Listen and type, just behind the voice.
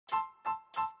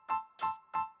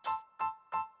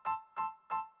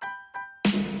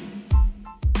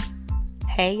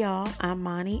Hey y'all, I'm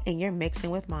Moni and you're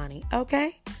mixing with Moni,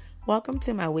 okay? Welcome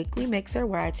to my weekly mixer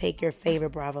where I take your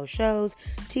favorite Bravo shows,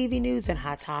 TV news, and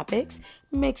hot topics,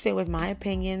 mix it with my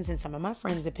opinions and some of my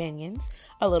friends' opinions,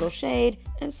 a little shade,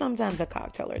 and sometimes a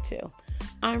cocktail or two.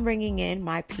 I'm bringing in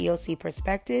my POC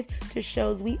perspective to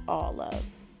shows we all love.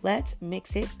 Let's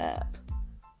mix it up.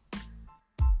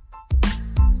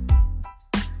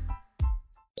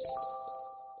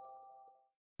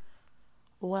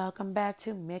 Welcome back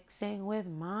to Mixing with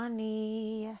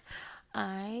Moni.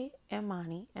 I am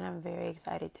Moni, and I'm very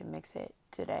excited to mix it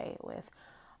today with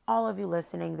all of you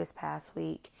listening. This past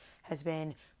week has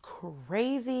been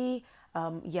crazy.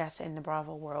 Yes, in the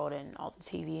Bravo world and all the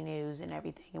TV news and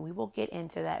everything, and we will get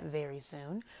into that very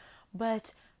soon.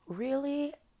 But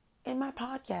really, in my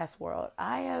podcast world,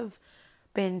 I have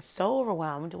been so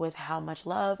overwhelmed with how much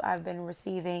love I've been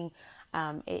receiving.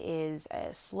 It is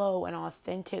a slow and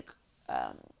authentic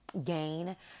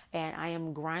gain, and I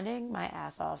am grinding my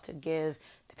ass off to give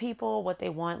the people what they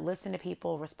want, listen to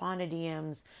people, respond to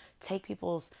DMs, take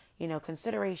people's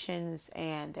considerations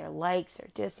and their likes, their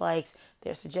dislikes,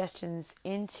 their suggestions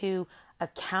into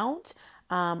account.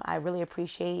 I really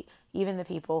appreciate even the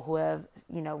people who have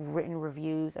written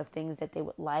reviews of things that they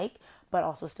would like, but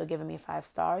also still giving me 5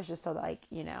 stars just so that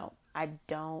I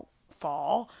don't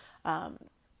fall. And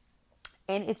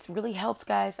it's really helped,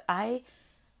 guys. I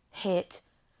hit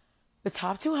the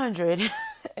top 200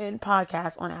 in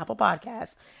podcasts on Apple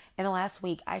Podcasts. In the last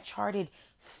week, I charted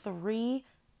 3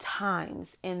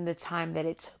 times in the time that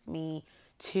it took me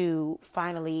to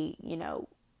finally,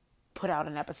 put out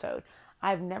an episode.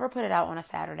 I've never put it out on a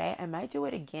Saturday. I might do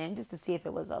it again just to see if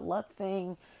it was a luck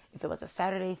thing, if it was a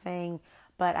Saturday thing.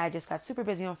 But I just got super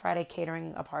busy on Friday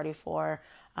catering a party for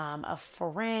a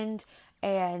friend.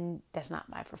 And that's not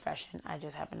my profession. I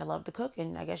just happen to love to cook,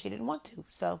 and I guess she didn't want to.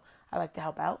 So I like to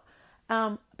help out.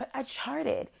 But I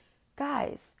charted.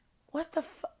 Guys, what the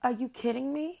are you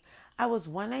kidding me? I was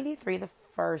 193 the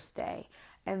first day.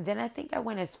 And then I think I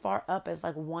went as far up as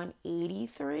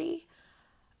 183.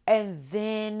 And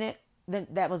then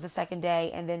that was the second day.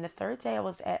 And then the third day I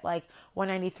was at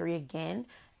 193 again.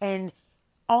 And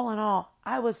all in all,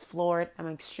 I was floored. I'm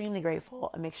extremely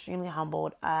grateful. I'm extremely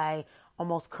humbled. I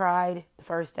almost cried the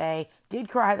first day, did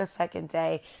cry the second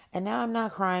day, and now I'm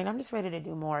not crying. I'm just ready to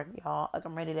do more, y'all.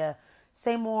 I'm ready to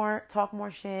say more, talk more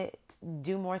shit,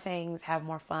 do more things, have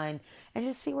more fun, and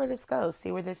just see where this goes,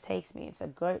 see where this takes me. It's a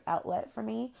good outlet for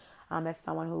me as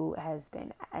someone who has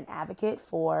been an advocate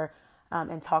for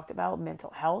and talked about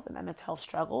mental health and my mental health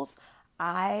struggles.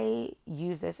 I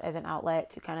use this as an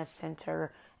outlet to kind of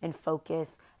center and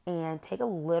focus and take a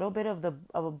little bit of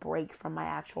a break from my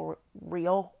actual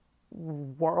real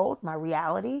world, my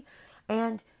reality,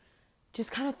 and just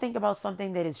kind of think about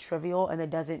something that is trivial and that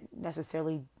doesn't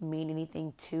necessarily mean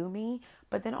anything to me,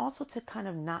 but then also to kind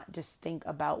of not just think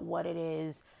about what it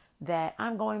is that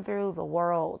I'm going through, the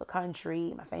world, the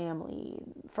country, my family,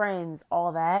 friends,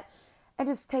 all that, and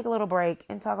just take a little break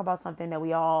and talk about something that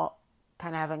we all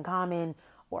kind of have in common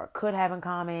or could have in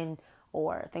common,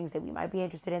 or things that we might be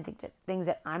interested in, things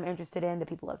that I'm interested in, that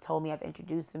people have told me I've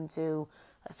introduced them to,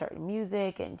 certain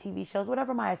music and TV shows,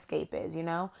 whatever my escape is,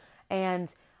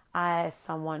 And as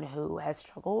someone who has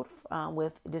struggled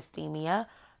with dysthymia,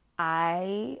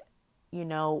 I,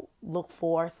 look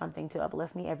for something to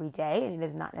uplift me every day. And it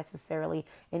is not necessarily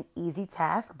an easy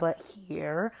task, but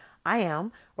here I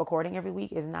am. Recording every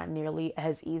week is not nearly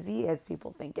as easy as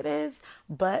people think it is,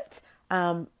 but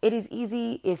it is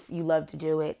easy if you love to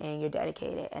do it and you're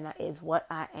dedicated, and that is what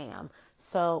I am.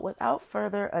 So without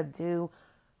further ado,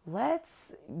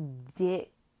 let's get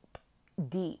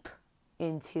deep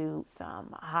into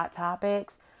some hot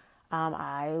topics.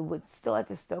 I would still like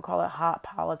to call it hot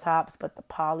politops, but the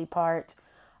poly part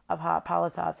of hot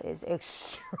politops is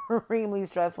extremely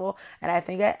stressful, and I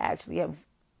think I actually have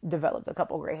developed a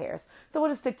couple gray hairs. So we'll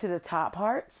just stick to the top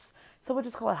parts. So we'll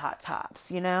just call it hot tops,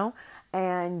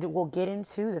 and we'll get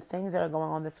into the things that are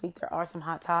going on this week. There are some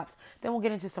hot tops. Then we'll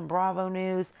get into some Bravo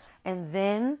news, and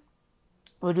then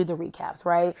we'll do the recaps,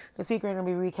 right? This week we're going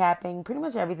to be recapping pretty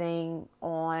much everything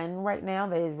on right now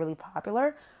that is really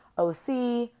popular.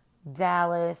 OC,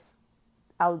 Dallas.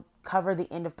 I'll cover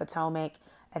the end of Potomac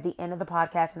at the end of the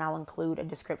podcast, and I'll include a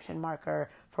description marker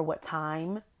for what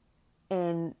time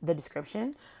in the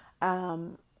description.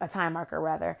 A time marker,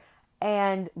 rather.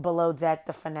 And Below Deck,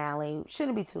 the finale.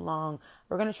 Shouldn't be too long.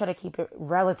 We're going to try to keep it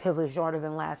relatively shorter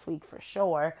than last week for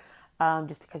sure.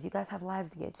 Just because you guys have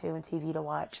lives to get to and TV to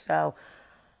watch. So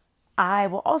I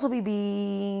will also be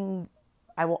being,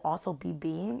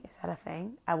 is that a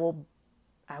thing? I will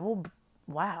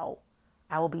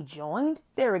be joined.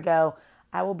 There we go.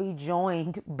 I will be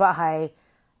joined by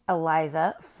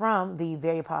Eliza from the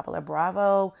very popular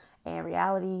Bravo and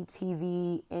reality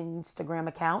TV Instagram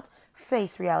account,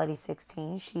 Face Reality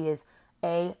 16. She is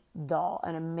a doll,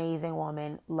 an amazing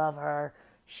woman. Love her.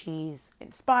 She's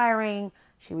inspiring.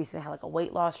 She recently had like a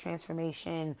weight loss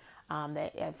transformation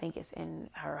that I think is in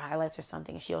her highlights or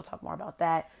something. And she'll talk more about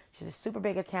that. She's a super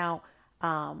big account.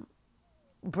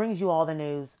 Brings you all the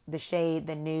news, the shade,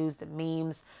 the news, the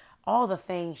memes, all the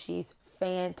things. She's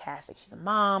fantastic. She's a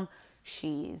mom.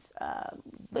 She's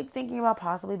like thinking about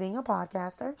possibly being a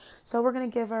podcaster. So we're going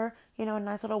to give her, a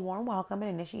nice little warm welcome and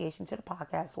initiation to the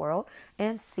podcast world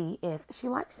and see if she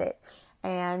likes it.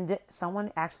 And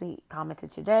someone actually commented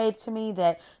today to me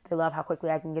that they love how quickly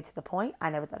I can get to the point.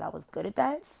 I never thought I was good at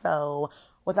that. So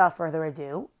without further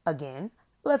ado, again,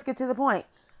 let's get to the point.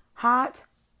 Hot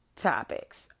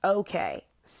topics. Okay,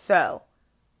 so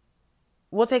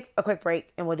we'll take a quick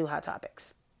break and we'll do hot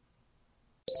topics.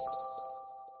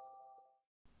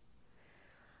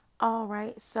 All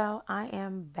right, so I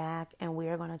am back and we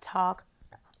are going to talk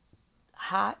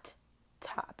hot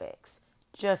topics.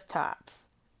 Just tops.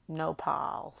 No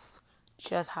pals.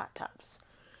 Just hot tops.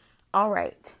 All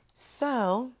right,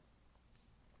 so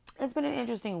it's been an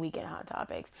interesting week in hot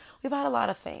topics. We've had a lot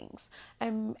of things.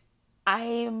 And I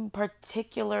am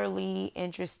particularly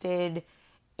interested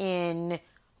in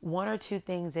one or two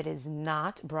things that is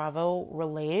not Bravo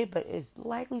related, but is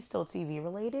likely still TV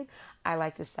related. I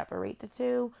like to separate the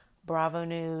two. Bravo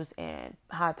news and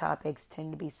hot topics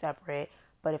tend to be separate,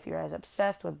 but if you're as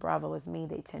obsessed with Bravo as me,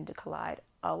 they tend to collide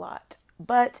a lot.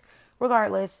 But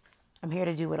regardless, I'm here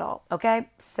to do it all, okay?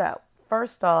 So,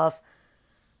 first off,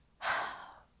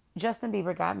 Justin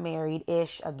Bieber got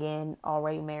married-ish, again,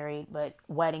 already married, but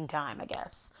wedding time, I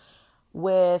guess,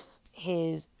 with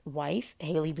his wife,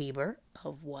 Hailey Bieber,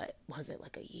 of what was it,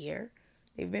 like a year?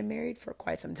 They've been married for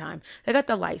quite some time. They got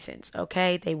the license,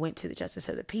 okay? They went to the Justice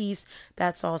of the Peace.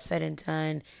 That's all said and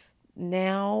done.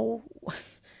 Now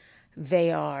they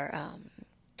are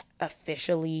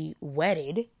officially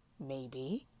wedded,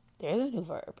 maybe. There's a new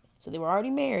verb. So they were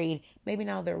already married. Maybe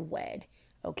now they're wed,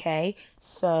 okay?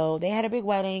 So they had a big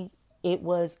wedding. It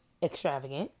was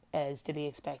extravagant, as to be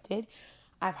expected.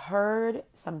 I've heard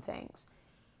some things.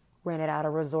 Rented out a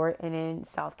resort in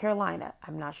South Carolina.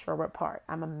 I'm not sure what part.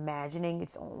 I'm imagining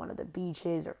it's on one of the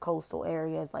beaches or coastal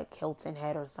areas like Hilton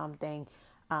Head or something.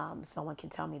 Someone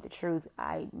can tell me the truth.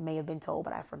 I may have been told,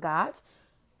 but I forgot.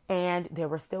 And there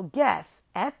were still guests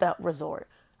at the resort.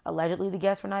 Allegedly, the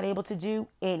guests were not able to do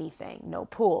anything. No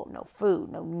pool, no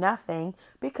food, no nothing,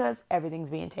 because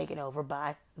everything's being taken over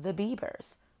by the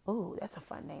Biebers. Ooh, that's a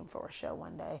fun name for a show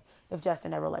one day. If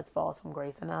Justin ever falls from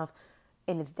grace enough,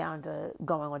 and it's down to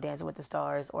going on Dancing with the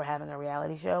Stars or having a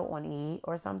reality show on E!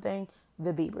 Or something,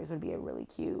 the Biebers would be a really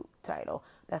cute title.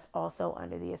 That's also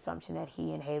under the assumption that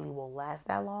he and Hailey will last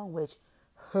that long, which,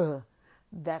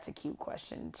 that's a cute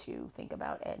question to think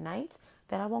about at night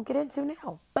that I won't get into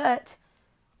now. But,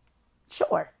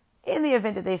 sure, in the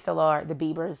event that they still are, the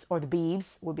Biebers or the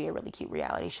Biebs would be a really cute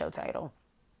reality show title.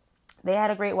 They had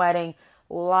a great wedding.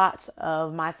 Lots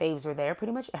of my faves were there.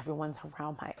 Pretty much everyone's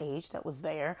around my age that was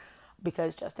there,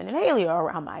 because Justin and Hailey are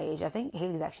around my age. I think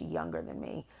Hailey's actually younger than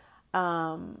me.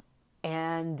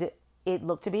 And it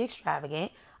looked to be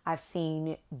extravagant. I've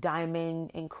seen diamond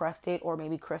encrusted or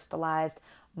maybe crystallized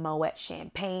Moet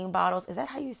champagne bottles. Is that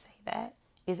how you say that?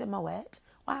 Is it Moet?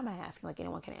 Why am I asking like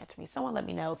anyone can answer me? Someone let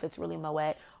me know if it's really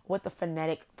Moet, what the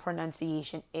phonetic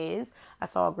pronunciation is. I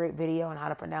saw a great video on how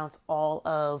to pronounce all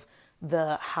of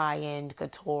the high-end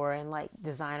couture and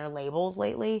designer labels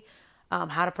lately.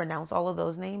 How to pronounce all of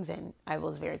those names, and I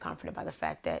was very comforted by the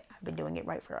fact that I've been doing it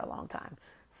right for a long time.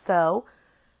 So,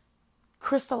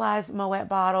 crystallized Moet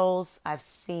bottles. I've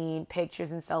seen pictures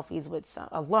and selfies with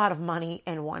a lot of money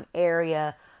in one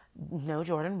area. No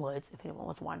Jordyn Woods, if anyone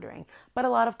was wondering, but a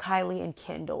lot of Kylie and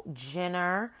Kendall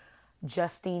Jenner,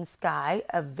 Justine Skye,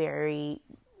 a very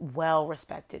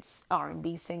well-respected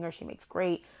R&B singer. She makes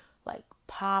great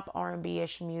pop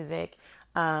R&B-ish music,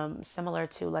 similar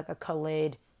to a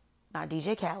Khalid. Not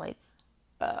DJ Khaled,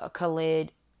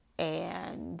 Khalid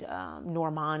and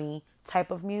Normani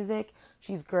type of music.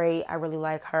 She's great. I really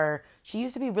like her. She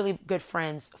used to be really good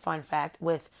friends, fun fact,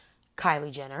 with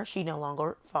Kylie Jenner. She no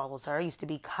longer follows her. It used to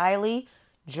be Kylie,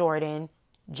 Jordyn,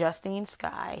 Justine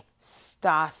Skye,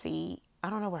 Stassie. I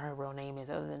don't know what her real name is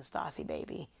other than Stassie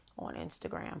Baby on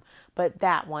Instagram. But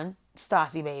that one,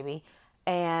 Stassie Baby.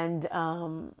 And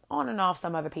on and off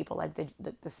some other people like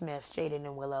the Smiths, Jaden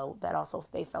and Willow, that also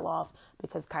they fell off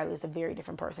because Kylie is a very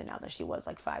different person now than she was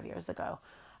 5 years ago.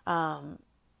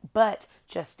 But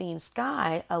Justine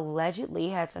Skye allegedly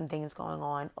had some things going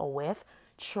on with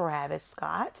Travis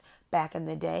Scott back in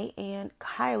the day. And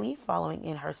Kylie, following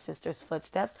in her sister's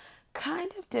footsteps,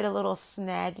 kind of did a little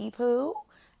snaggy poo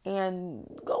and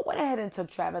went ahead and took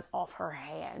Travis off her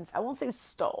hands. I won't say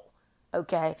stole,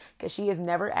 okay? Because she has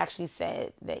never actually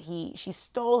said that she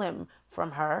stole him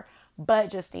from her.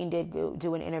 But Justine did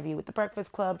do an interview with the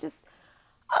Breakfast Club, just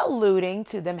alluding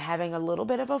to them having a little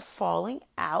bit of a falling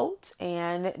out,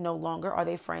 and no longer are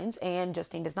they friends. And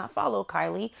Justine does not follow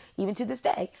Kylie even to this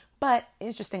day. But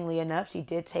interestingly enough, she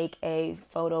did take a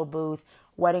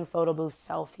wedding photo booth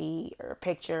selfie or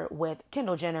picture with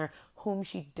Kendall Jenner, whom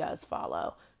she does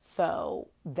follow. So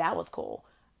that was cool.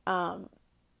 Other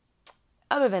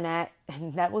than that,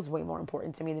 and that was way more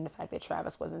important to me than the fact that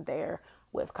Travis wasn't there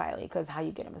with Kylie, because how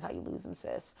you get him is how you lose him,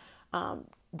 sis.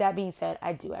 That being said,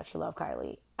 I do actually love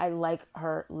Kylie. I like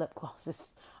her lip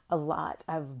glosses a lot.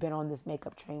 I've been on this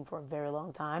makeup train for a very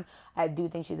long time. I do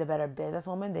think she's a better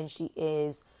businesswoman than she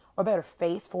is, or better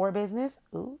face for business.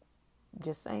 Ooh,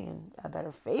 just saying, a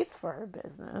better face for her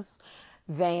business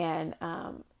than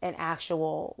an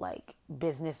actual like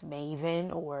business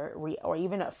maven or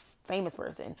even a famous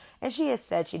person. And she has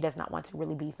said she does not want to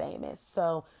really be famous.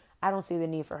 So I don't see the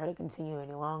need for her to continue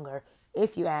any longer,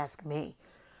 if you ask me.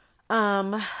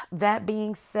 That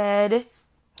being said,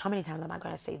 how many times am I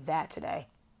going to say that today?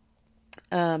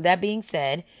 That being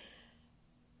said,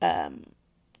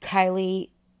 Kylie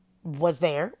was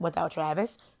there without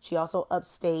Travis. She also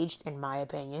upstaged, in my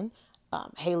opinion,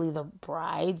 Haley the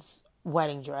bride's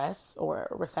wedding dress or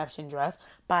reception dress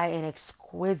by an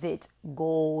exquisite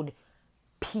gold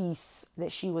piece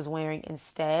that she was wearing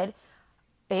instead.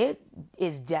 It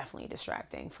is definitely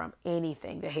distracting from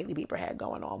anything that Hailey Bieber had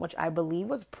going on, which I believe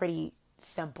was pretty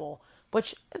simple,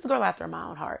 which is a girl after my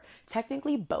own heart.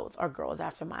 Technically, both are girls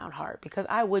after my own heart, because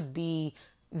I would be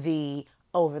the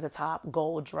over-the-top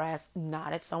gold dress,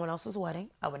 not at someone else's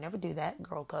wedding. I would never do that,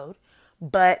 girl code.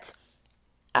 But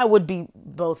I would be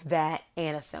both that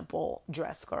and a simple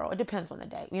dress girl. It depends on the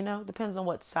day, depends on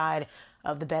what side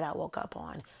of the bed I woke up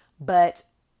on. But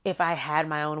if I had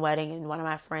my own wedding and one of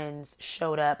my friends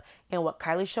showed up in what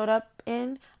Kylie showed up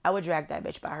in, I would drag that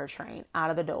bitch by her train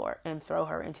out of the door and throw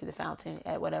her into the fountain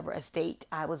at whatever estate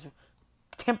I was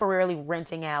temporarily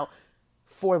renting out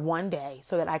for one day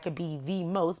so that I could be the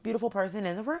most beautiful person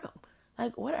in the room.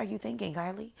 Like, what are you thinking,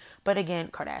 Kylie? But again,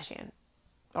 Kardashian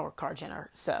or Kar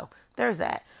Jenner. So there's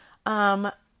that.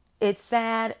 It's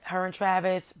sad. Her and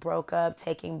Travis broke up,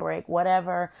 taking break,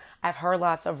 whatever. I've heard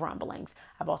lots of rumblings.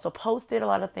 I've also posted a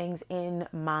lot of things in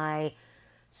my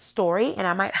story, and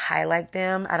I might highlight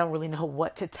them. I don't really know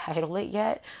what to title it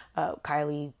yet.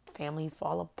 Kylie family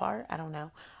fall apart. I don't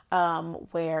know.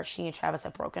 Where she and Travis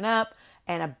have broken up,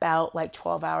 and about like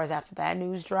 12 hours after that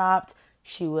news dropped,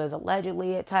 she was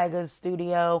allegedly at Tyga's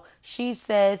studio. She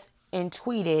says and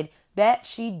tweeted that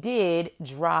she did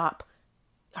drop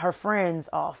her friends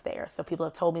off there. So people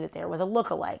have told me that there was a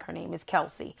lookalike. Her name is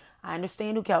Kelsey. I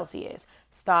understand who Kelsey is.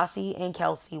 Stassi and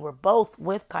Kelsey were both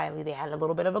with Kylie. They had a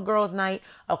little bit of a girls' night,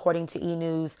 according to E!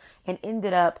 News, and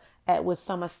ended up with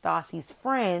some of Stassi's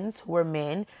friends, who were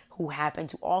men, who happened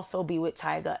to also be with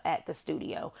Tyga at the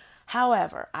studio.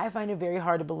 However, I find it very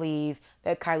hard to believe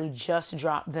that Kylie just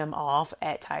dropped them off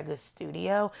at Tyga's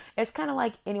studio. It's kind of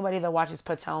like anybody that watches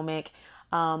Potomac.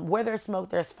 Where there's smoke,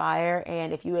 there's fire.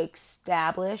 And if you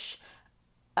establish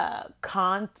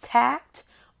contact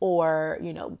or,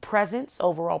 presence,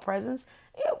 overall presence,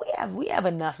 we have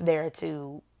enough there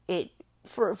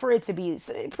for it to be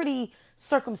pretty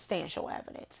circumstantial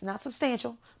evidence. Not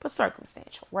substantial, but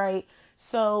circumstantial, right?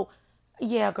 So,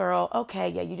 yeah, girl, okay,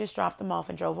 yeah, you just dropped them off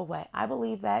and drove away. I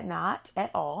believe that not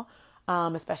at all,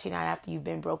 especially not after you've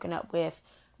been broken up with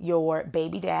your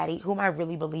baby daddy, whom I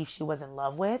really believe she was in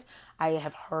love with. I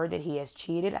have heard that he has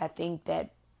cheated. I think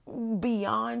that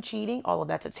beyond cheating, although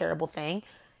that's a terrible thing,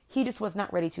 he just was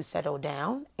not ready to settle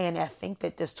down. And I think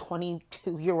that this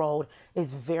 22-year-old is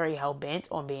very hell-bent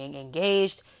on being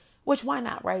engaged, which why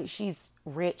not, right? She's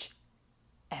rich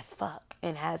as fuck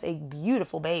and has a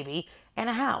beautiful baby and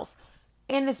a house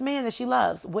and this man that she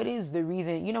loves. What is the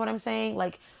reason? You know what I'm saying?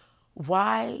 Like,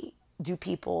 why do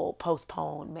people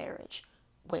postpone marriage?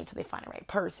 Wait until they find the right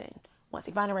person. Once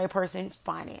they find the right person,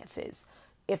 finances,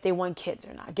 if they want kids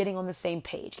or not, getting on the same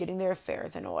page, getting their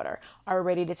affairs in order, are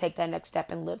ready to take that next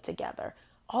step and live together.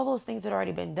 All those things had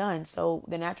already been done. So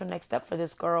the natural next step for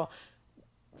this girl,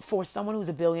 for someone who's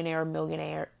a billionaire or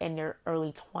millionaire in their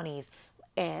early 20s,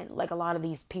 and like a lot of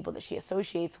these people that she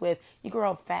associates with, you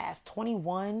grow up fast.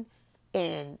 21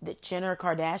 in the Jenner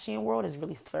Kardashian world is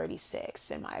really 36,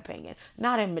 in my opinion.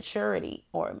 Not in maturity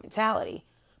or mentality.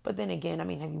 But then again, I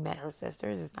mean, have you met her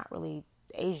sisters? It's not really,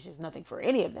 age is nothing for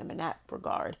any of them in that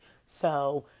regard.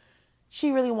 So,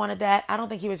 She really wanted that. I don't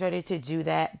think he was ready to do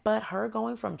that. But her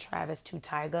going from Travis to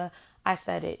Tyga, I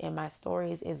said it in my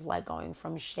stories, is like going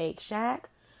from Shake Shack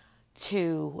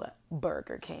to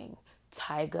Burger King.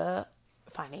 Tyga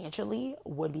financially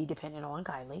would be dependent on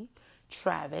Kylie.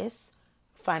 Travis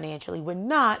financially would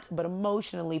not, but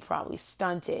emotionally probably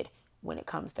stunted when it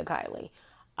comes to Kylie.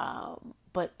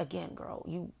 But again, girl,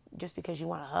 you just because you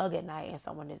want to hug at night and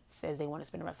someone that says they want to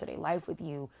spend the rest of their life with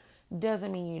you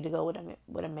doesn't mean you need to go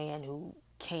with a man who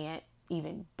can't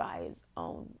even buy his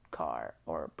own car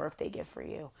or birthday gift for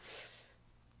you.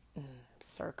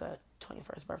 Circa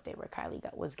 21st birthday, where Kylie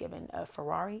was given a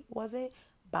Ferrari, was it,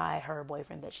 by her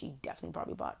boyfriend that she definitely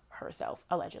probably bought herself,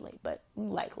 allegedly, but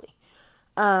likely.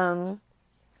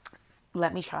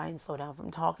 Let me try and slow down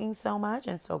from talking so much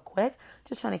and so quick.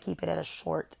 Just trying to keep it at a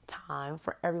short time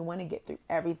for everyone to get through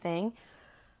everything.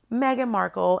 Meghan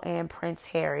Markle and Prince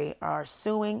Harry are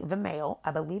suing the Mail.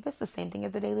 I believe it's the same thing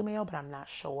as the Daily Mail, but I'm not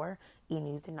sure.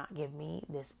 E-News did not give me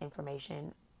this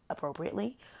information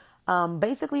appropriately.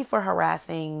 Basically for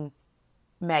harassing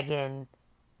Meghan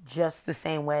just the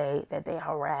same way that they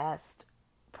harassed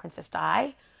Princess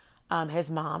Di. His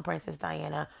mom, Princess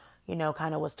Diana,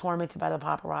 kind of was tormented by the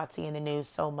paparazzi in the news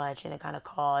so much, and it kind of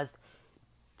caused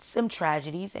some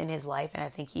tragedies in his life. And I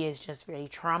think he is just very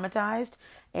traumatized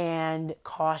and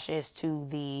cautious to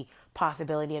the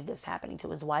possibility of this happening to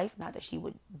his wife. Not that she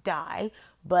would die,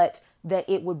 but that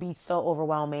it would be so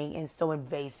overwhelming and so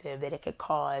invasive that it could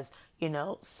cause,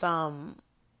 some,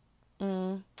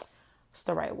 what's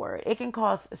the right word? It can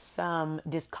cause some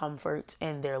discomfort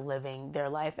in their living their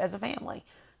life as a family.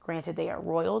 Granted, they are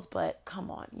royals, but come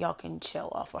on, y'all can chill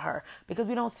off of her, because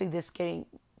we don't see this getting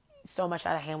so much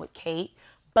out of hand with Kate,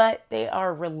 but they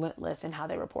are relentless in how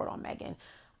they report on Meghan.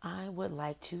 I would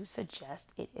like to suggest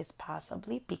it is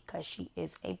possibly because she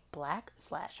is a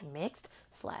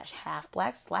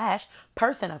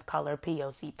black/mixed/half-black/person of color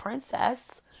POC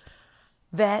princess,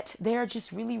 that they're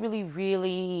just really, really,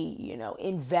 really,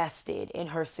 invested in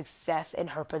her success and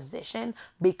her position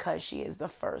because she is the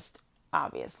first,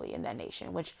 obviously, in that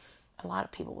nation, which a lot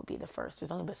of people would be the first. There's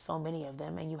only but so many of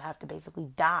them, and you have to basically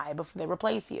die before they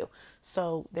replace you.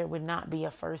 So there would not be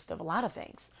a first of a lot of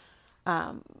things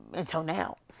until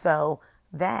now. So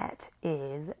that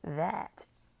is that.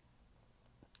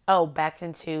 Oh, back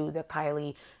into the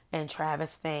Kylie and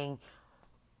Travis thing.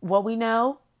 What we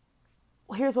know,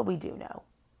 here's what we do know.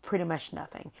 Pretty much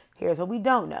nothing. Here's what we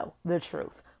don't know. The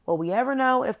truth. Will we ever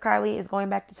know if Kylie is going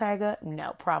back to Tyga?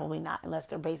 No, probably not. Unless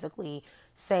they're basically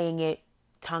saying it,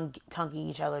 tonguing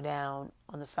each other down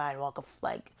on the sidewalk of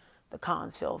like the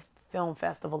Cannes Film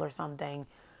Festival or something.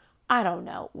 I don't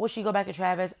know. Will she go back to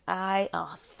Travis? I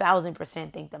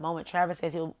 1,000% think the moment Travis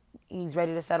says he's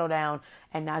ready to settle down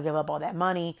and not give up all that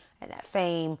money and that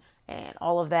fame and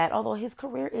all of that, although his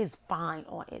career is fine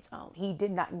on its own. He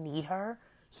did not need her.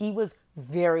 He was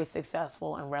very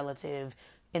successful and relative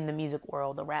in the music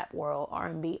world, the rap world,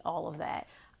 R&B, all of that.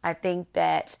 I think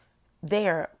that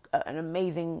they're an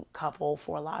amazing couple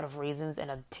for a lot of reasons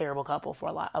and a terrible couple for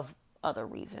a lot of other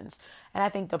reasons. And I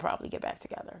think they'll probably get back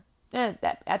together.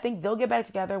 I think they'll get back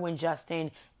together when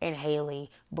Justin and Hailey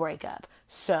break up.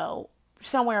 So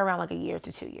somewhere around like a year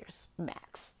to 2 years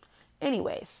max.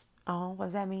 Anyways, what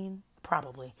does that mean?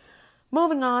 Probably.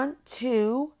 Moving on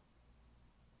to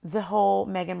the whole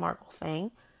Meghan Markle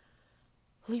thing.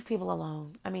 Leave people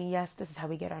alone. I mean, yes, this is how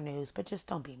we get our news, but just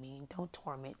don't be mean. Don't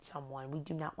torment someone. We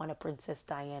do not want a Princess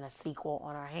Diana sequel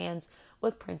on our hands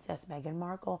with Princess Meghan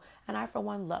Markle. And I, for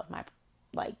one, love my,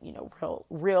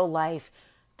 real life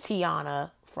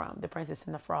Tiana from The Princess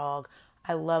and the Frog.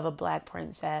 I love a black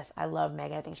princess. I love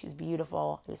Meghan. I think she's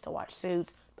beautiful. I used to watch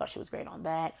Suits. Thought she was great on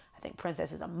that. I think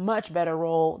Princess is a much better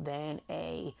role than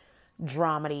a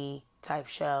dramedy type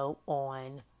show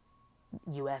on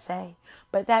USA.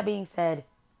 But that being said,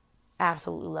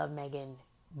 absolutely love Meghan,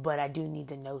 but I do need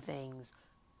to know things.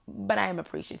 But I am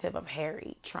appreciative of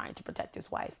Harry trying to protect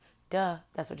his wife. Duh,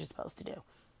 that's what you're supposed to do.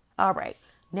 All right,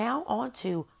 now on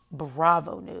to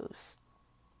Bravo news.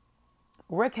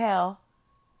 Raquel,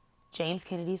 James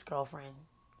Kennedy's girlfriend,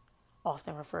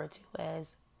 often referred to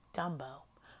as Dumbo,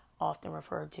 often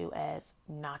referred to as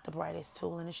not the brightest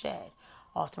tool in the shed,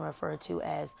 often referred to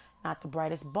as not the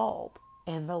brightest bulb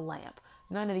in the lamp.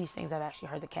 None of these things I've actually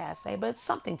heard the cast say, but it's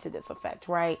something to this effect,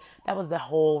 right? That was the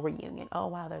whole reunion. Oh,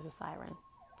 wow, there's a siren.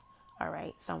 All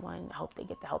right, someone, hope they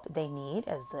get the help that they need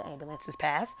as the ambulances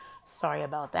pass. Sorry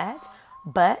about that.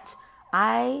 But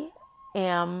I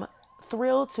am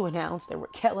thrilled to announce that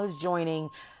Raquel is joining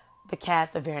the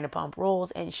cast of Vanderpump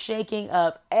Rules and shaking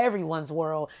up everyone's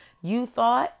world. You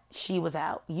thought she was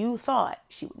out. You thought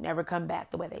she would never come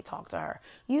back the way they talked to her.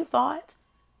 You thought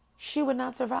she would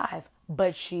not survive,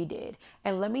 but she did.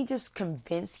 And let me just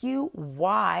convince you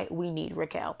why we need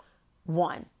Raquel.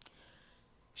 One,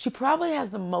 she probably has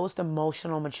the most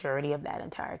emotional maturity of that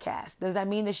entire cast. Does that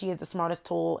mean that she is the smartest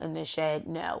tool in the shed?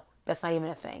 No, that's not even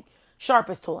a thing.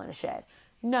 Sharpest tool in the shed?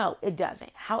 No, it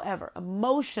doesn't. However,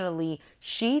 emotionally,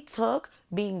 she took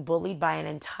being bullied by an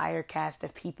entire cast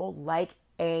of people like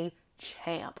a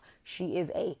champ. She is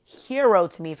a hero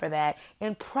to me for that,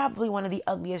 and probably one of the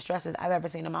ugliest dresses I've ever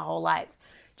seen in my whole life.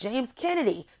 James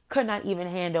Kennedy could not even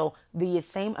handle the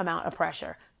same amount of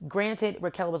pressure. Granted,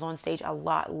 Raquel was on stage a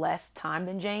lot less time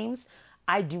than James.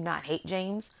 I do not hate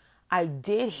James. I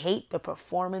did hate the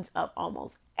performance of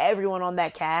almost everyone on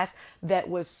that cast that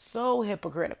was so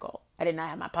hypocritical. I did not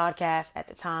have my podcast at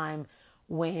the time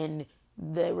when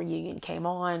the reunion came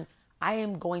on. I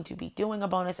am going to be doing a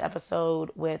bonus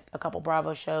episode with a couple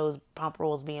Bravo shows, Pump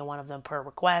Rules being one of them per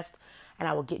request. And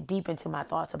I will get deep into my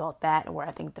thoughts about that and where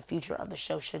I think the future of the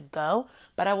show should go.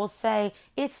 But I will say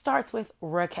it starts with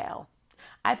Raquel.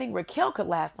 I think Raquel could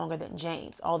last longer than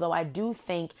James, although I do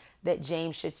think that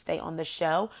James should stay on the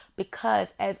show because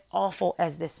as awful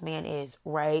as this man is,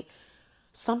 right,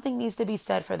 something needs to be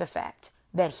said for the fact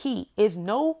that he is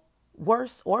no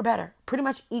worse or better, pretty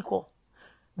much equal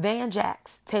than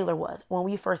Jax Taylor was when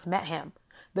we first met him.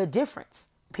 The difference,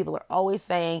 people are always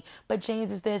saying, but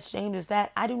James is this, James is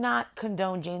that. I do not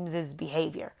condone James's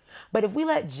behavior. But if we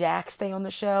let Jax stay on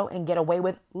the show and get away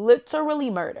with literally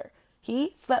murder,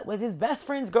 he slept with his best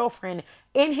friend's girlfriend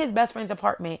in his best friend's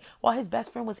apartment while his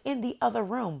best friend was in the other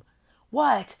room.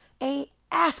 What a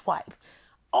asswipe.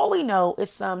 All we know is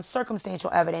some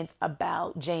circumstantial evidence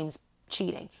about James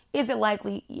cheating. Is it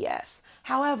likely? Yes.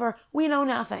 However, we know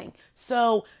nothing.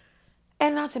 So,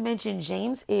 and not to mention,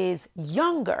 James is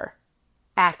younger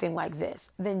acting like this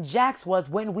than Jax was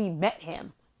when we met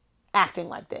him acting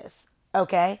like this.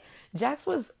 Okay? Jax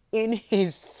was in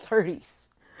his 30s.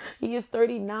 He is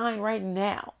 39 right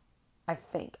now. I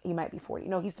think he might be 40.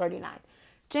 No, he's 39.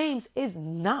 James is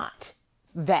not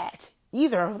that,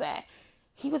 either of that.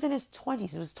 He was in his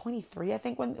 20s. He was 23, I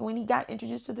think, when he got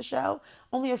introduced to the show.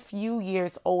 Only a few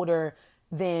years older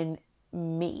than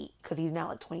me, because he's now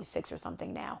like 26 or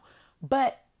something now.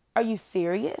 But are you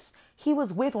serious? He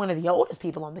was with one of the oldest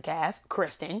people on the cast,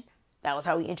 Kristen. That was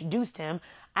how we introduced him.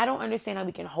 I don't understand how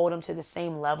we can hold him to the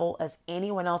same level as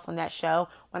anyone else on that show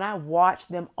when I watch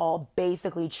them all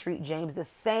basically treat James the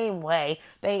same way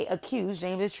they accuse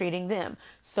James of treating them.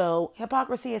 So,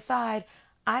 hypocrisy aside,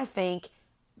 I think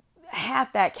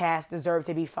half that cast deserved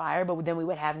to be fired, but then we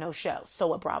would have no show. So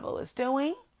what Bravo is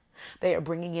doing, they are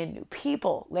bringing in new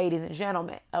people, ladies and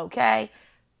gentlemen, okay?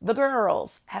 The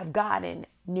girls have gotten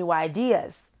new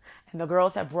ideas, and the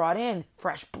girls have brought in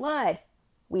fresh blood.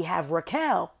 We have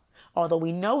Raquel. Although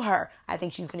we know her, I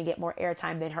think she's going to get more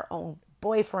airtime than her own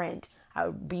boyfriend. I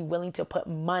would be willing to put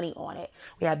money on it.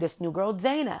 We have this new girl,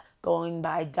 Dana, going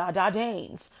by Dada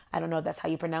Danes. I don't know if that's how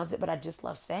you pronounce it, but I just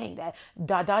love saying that.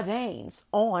 Dada Danes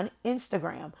on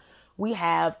Instagram. We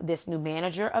have this new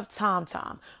manager of Tom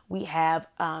Tom. We have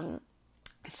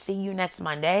See You Next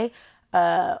Monday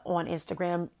on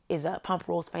Instagram is a Pump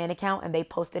Rules fan account, and they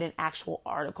posted an actual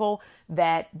article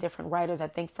that different writers, I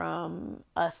think from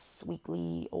Us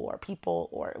Weekly or People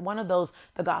or one of those,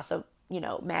 the gossip,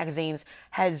 magazines,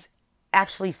 has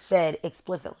actually said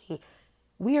explicitly,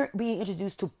 we are being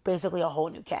introduced to basically a whole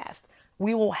new cast.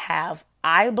 We will have,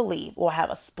 I believe, we'll have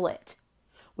a split.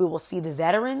 We will see the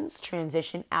veterans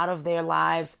transition out of their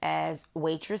lives as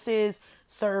waitresses,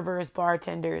 servers,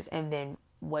 bartenders, and then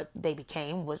what they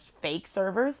became was fake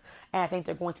servers. And I think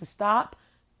they're going to stop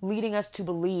leading us to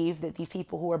believe that these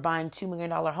people who are buying $2 million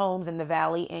homes in the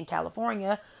Valley in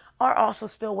California are also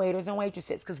still waiters and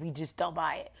waitresses, because we just don't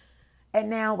buy it. And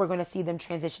now we're going to see them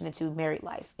transition into married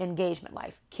life, engagement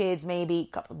life, kids maybe,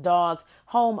 couple of dogs,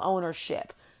 home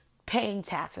ownership, paying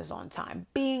taxes on time,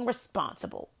 being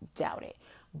responsible. Doubt it.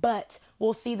 But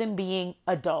we'll see them being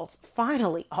adults,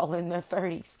 finally, all in their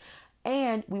 30s.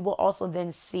 And we will also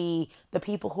then see the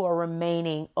people who are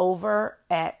remaining over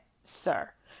at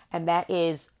SUR. And that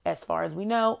is, as far as we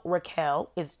know,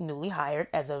 Raquel is newly hired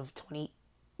as of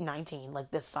 2019,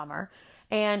 like this summer.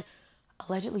 And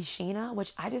allegedly Sheena,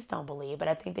 which I just don't believe, but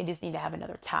I think they just need to have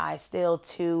another tie still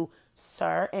to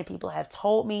SUR. And people have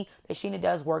told me that Sheena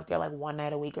does work there like one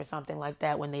night a week or something like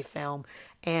that when they film.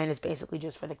 And it's basically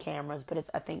just for the cameras, but it's,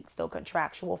 I think, still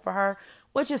contractual for her,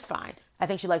 which is fine. I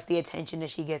think she likes the attention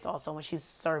that she gets also when she's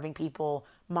serving people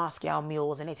Moscow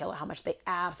mules and they tell her how much they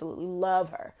absolutely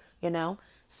love her,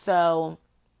 So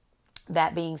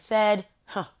that being said,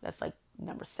 that's like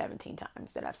number 17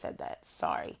 times that I've said that.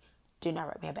 Sorry. Do not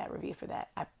write me a bad review for that.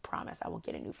 I promise I will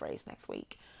get a new phrase next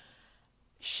week.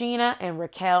 Sheena and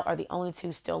Raquel are the only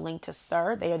two still linked to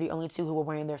SUR. They are the only two who were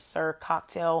wearing their SUR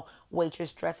cocktail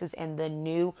waitress dresses in the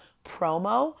new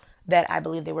promo that I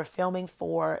believe they were filming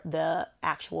for the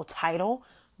actual title,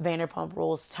 Vanderpump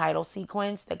Rules title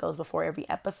sequence that goes before every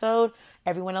episode.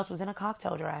 Everyone else was in a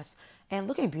cocktail dress and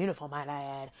looking beautiful, might I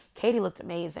add. Katie looked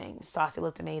amazing. Stassi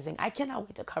looked amazing. I cannot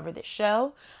wait to cover this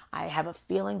show. I have a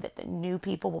feeling that the new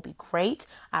people will be great.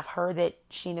 I've heard that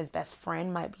Sheena's best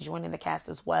friend might be joining the cast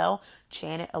as well.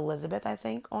 Janet Elizabeth, I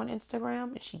think, on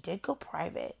Instagram. And she did go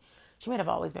private. She might have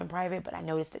always been private, but I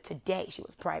noticed that today she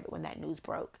was private when that news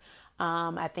broke.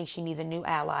 I think she needs a new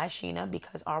ally, Sheena,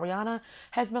 because Ariana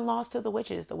has been lost to the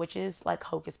witches. The witches, like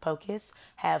Hocus Pocus,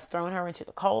 have thrown her into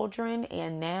the cauldron,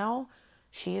 and now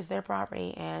she is their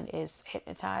property and is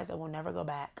hypnotized and will never go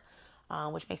back,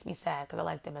 which makes me sad because I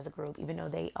like them as a group. Even though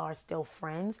they are still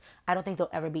friends, I don't think they'll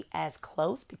ever be as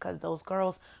close because those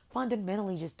girls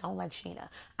fundamentally just don't like Sheena.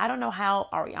 I don't know how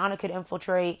Ariana could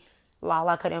infiltrate,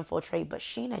 Lala could infiltrate, but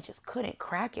Sheena just couldn't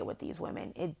crack it with these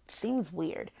women. It seems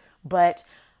weird, but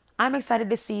I'm excited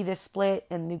to see this split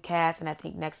and new cast, and I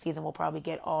think next season we'll probably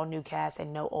get all new cast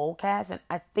and no old cast, and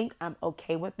I think I'm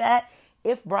okay with that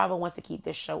if Bravo wants to keep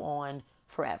this show on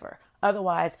forever.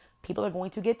 Otherwise, people are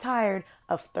going to get tired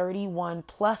of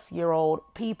 31-plus-year-old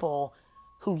people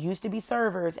who used to be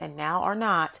servers and now are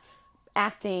not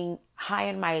acting high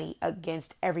and mighty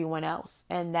against everyone else,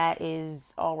 and that is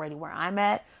already where I'm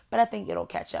at, but I think it'll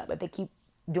catch up. If they keep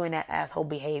doing that asshole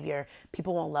behavior,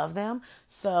 people won't love them.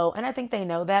 So, and I think they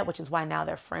know that, which is why now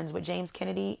they're friends with James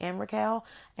Kennedy and Raquel,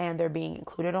 and they're being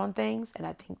included on things. And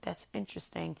I think that's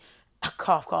interesting.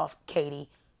 Cough, cough, Katie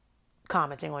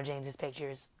commenting on James's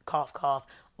pictures. Cough, cough,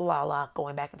 Lala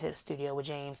going back into the studio with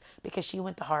James because she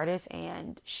went the hardest,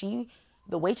 and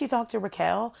the way she talked to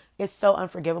Raquel is so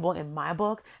unforgivable in my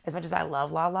book. As much as I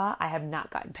love Lala, I have not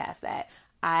gotten past that.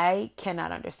 I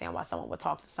cannot understand why someone would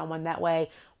talk to someone that way,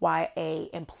 why a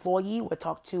employee would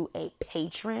talk to a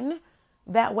patron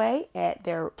that way at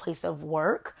their place of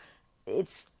work.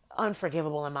 It's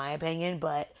unforgivable in my opinion,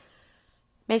 but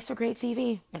makes for great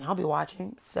TV, and I'll be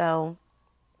watching. So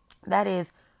that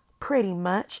is pretty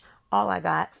much all I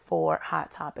got for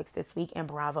Hot Topics this week in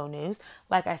Bravo News.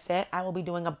 Like I said, I will be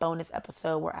doing a bonus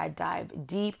episode where I dive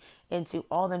deep into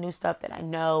all the new stuff that I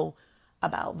know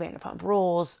about Vanderpump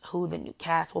Rules, who the new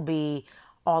cast will be,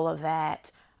 all of that,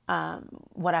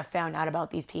 what I found out about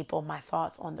these people, my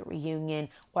thoughts on the reunion,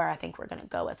 where I think we're going to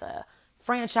go as a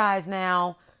franchise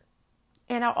now.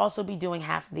 And I'll also be doing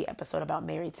half of the episode about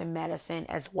Married to Medicine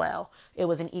as well. It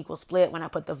was an equal split when I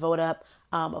put the vote up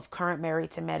of current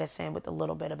Married to Medicine with a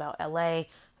little bit about LA.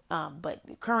 But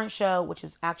the current show, which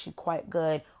is actually quite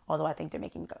good, although I think they're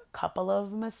making a couple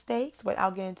of mistakes, but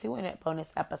I'll get into in a bonus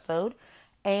episode.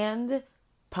 And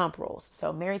Pump Rules.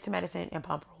 So Married to Medicine and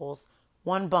Pump Rules.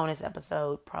 One bonus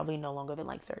episode, probably no longer than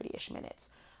like 30-ish minutes.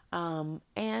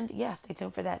 And yeah, stay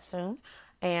tuned for that soon.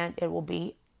 And it will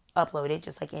be uploaded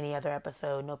just like any other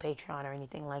episode, no Patreon or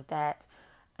anything like that.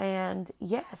 And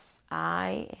yes,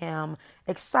 I am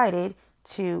excited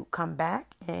to come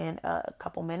back in a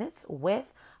couple minutes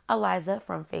with Eliza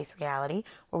from Face Reality,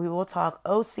 where we will talk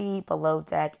OC, Below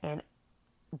Deck, and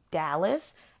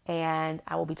Dallas. And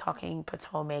I will be talking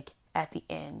Potomac at the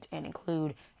end and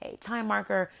include a time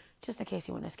marker just in case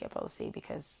you want to skip OC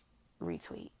because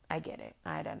retweet. I get it.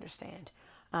 I'd understand.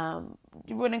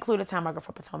 You would include a time marker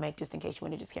for Potomac just in case you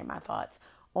want to just hear my thoughts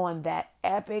on that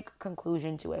epic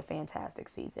conclusion to a fantastic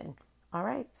season. All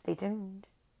right, stay tuned.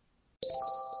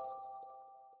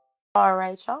 All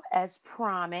right, y'all. As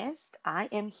promised, I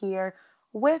am here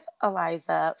with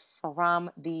Eliza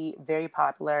from the very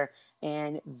popular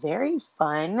and very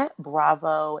fun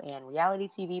Bravo and reality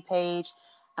TV page,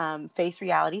 Face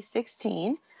Reality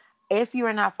 16. If you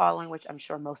are not following, which I'm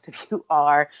sure most of you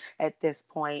are at this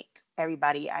point,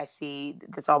 everybody I see,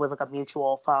 it's always like a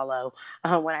mutual follow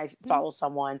when I follow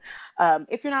someone.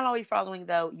 If you're not already following,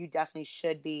 though, you definitely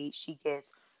should be. She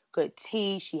gets good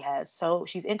tea.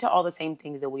 She's into all the same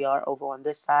things that we are over on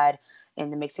this side in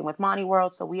the Mixing with Monty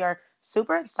world. So we are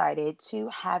super excited to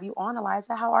have you on,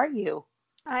 Eliza. How are you?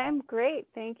 I am great.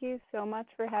 Thank you so much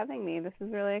for having me. This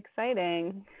is really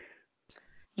exciting.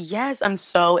 Yes, I'm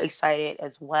so excited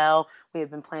as well. We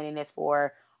have been planning this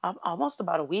for almost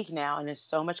about a week now, and there's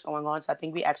so much going on. So I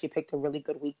think we actually picked a really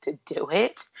good week to do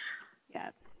it.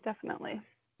 Yes, definitely.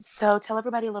 So tell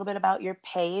everybody a little bit about your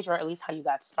page, or at least how you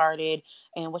got started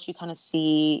and what you kind of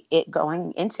see it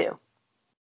going into.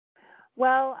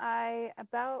 Well,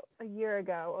 about a year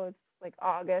ago, it was like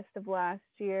August of last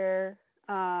year,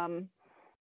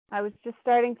 I was just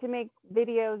starting to make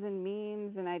videos and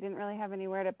memes, and I didn't really have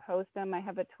anywhere to post them. I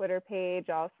have a Twitter page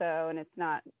also, and it's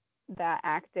not that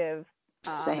active.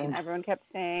 And Same. everyone kept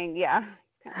saying, yeah,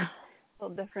 kind of a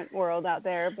little different world out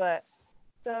there. But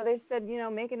so they said,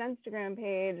 make an Instagram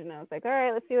page. And I was like, all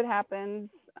right, let's see what happens.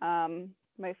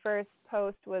 My first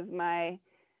post was my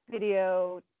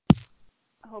video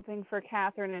hoping for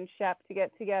Catherine and Shep to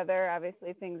get together.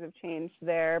 Obviously, things have changed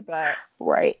there, but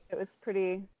Right. it was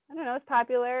pretty, I don't know, it's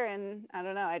popular. And I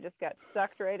don't know, I just got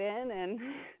sucked right in and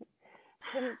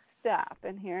couldn't stop.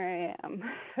 And here I am.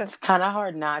 It's kind of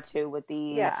hard not to with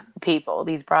Yeah. these people.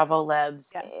 These Bravo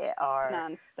Lebs Yes. are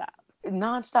Nonstop.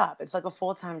 nonstop. It's like a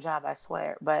full-time job, I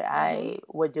swear, but Mhm. I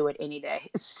would do it any day.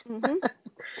 Mhm.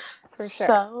 For sure.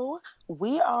 So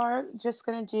we are just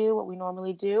going to do what we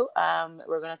normally do.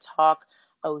 We're going to talk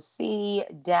OC,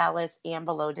 Dallas, and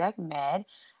Below Deck Med.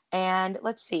 And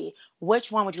let's see,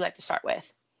 which one would you like to start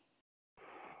with?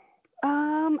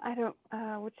 I don't.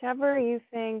 Whichever you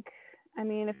think. I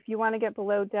mean, if you want to get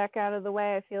Below Deck out of the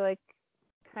way, I feel like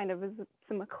kind of is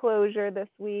some closure this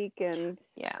week, and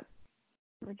Yeah,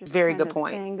 we're just very kind good of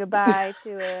point. saying goodbye to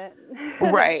it.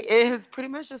 Right. It is pretty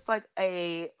much just like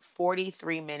a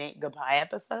 43-minute goodbye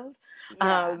episode.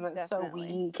 Yeah, So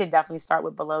definitely. we can definitely start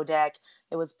with Below Deck.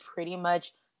 It was pretty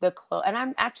much the close. And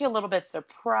I'm actually a little bit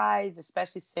surprised,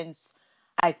 especially since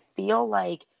I feel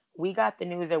like we got the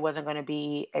news there wasn't going to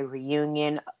be a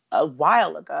reunion a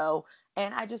while ago.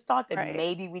 And I just thought that Right.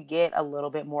 maybe we'd get a little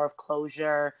bit more of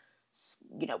closure,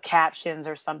 captions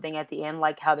or something at the end,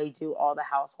 like how they do all the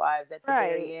housewives at the Right.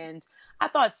 very end. I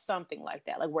thought something like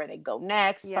that, like where they go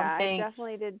next, Yeah, I something.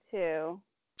 definitely did too.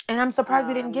 And I'm surprised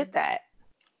we didn't get Um, that.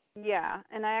 yeah,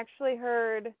 and I actually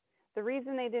heard the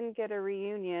reason they didn't get a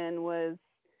reunion was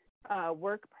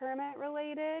work permit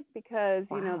related because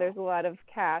Wow. there's a lot of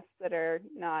casts that are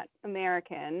not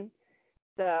American.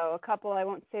 So a couple, I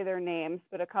won't say their names,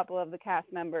 but a couple of the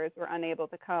cast members were unable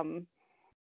to come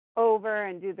over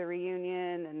and do the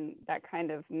reunion, and that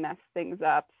kind of messed things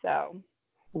up. So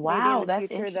maybe in Wow, the that's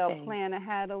future they'll interesting. plan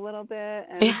ahead a little bit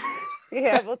and be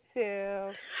able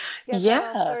to get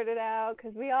that all Yeah. sorted out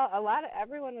because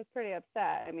everyone was pretty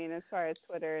upset. I mean, as far as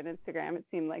Twitter and Instagram, it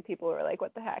seemed like people were like,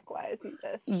 "What the heck? Why isn't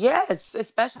this Yes,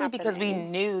 especially because we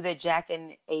happening?" knew that Jack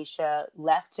and Aisha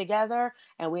left together,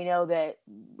 and we know that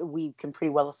we can pretty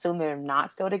well assume they're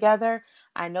not still together.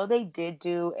 I know they did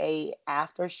do a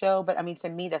after show, but I mean, to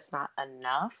me, that's not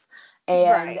enough.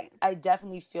 And Right. I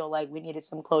definitely feel like we needed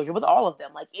some closure with all of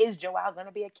them. Like, is Joelle going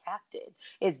to be a captain?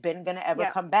 Is Ben going to ever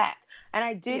Yep. come back? And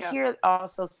I did Yep. hear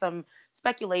also some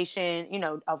speculation,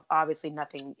 of obviously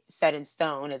nothing set in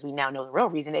stone, as we now know the real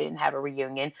reason they didn't have a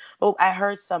reunion. But I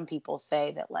heard some people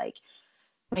say that, like,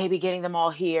 maybe getting them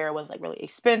all here was like really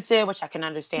expensive, which I can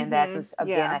understand that Mhm. since,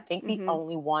 again, Yeah. I think the Mhm.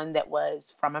 only one that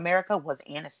was from America was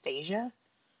Anastasia.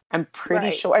 I'm pretty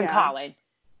Right. sure, and Yeah. Colin.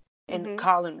 And Mhm.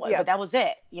 Colin was, but Yep. that was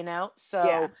it. Yeah.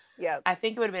 So Yep. I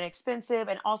think it would have been expensive.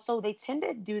 And also, they tend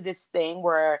to do this thing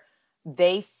where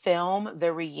they film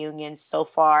the reunion so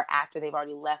far after they've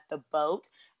already left the boat.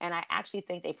 And I actually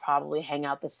think they probably hang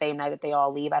out the same night that they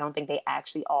all leave. I don't think they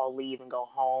actually all leave and go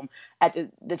home at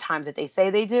the times that they say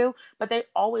they do, but they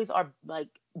always are like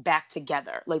back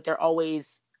together. Like they're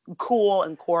always cool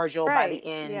and cordial by the Right.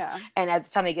 end. Yeah. And at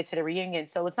the time they get to the reunion,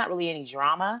 so it's not really any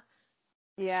drama.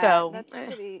 Yeah, So, that's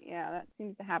pretty. Yeah, that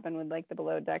seems to happen with like the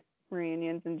below deck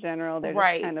reunions in general. They're just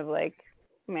right. kind of like,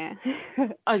 meh.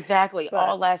 Exactly. But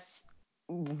All last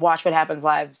Watch What Happens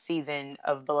Live season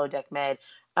of Below Deck Med,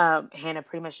 Hannah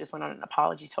pretty much just went on an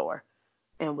apology tour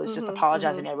and was just mhm,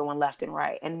 apologizing mhm. to everyone left and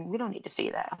right. And we don't need to see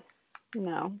that.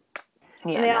 No,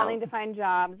 and Yeah, they all no. need to find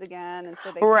jobs again, and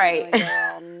so they can't Right. really go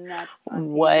all nuts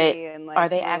on What TV and are like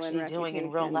they ruin actually doing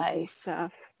in real reputations and life?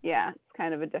 stuff. Yeah, it's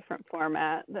kind of a different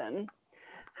format than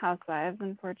Housewives,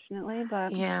 unfortunately.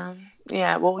 But Yeah.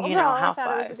 Yeah. Well, overall, I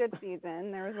thought it was a Housewives. good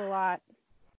season. There was a lot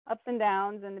ups and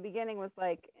downs, and the beginning was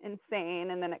like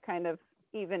insane, and then it kind of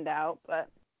evened out. But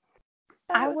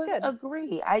I it was would good.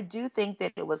 agree. I do think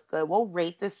that it was good. We'll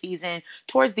rate the season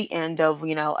towards the end of,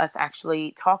 us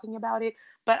actually talking about it.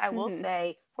 But I will Mhm.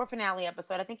 say for finale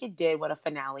episode, I think it did what a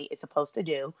finale is supposed to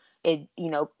do. It,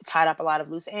 tied up a lot of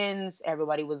loose ends.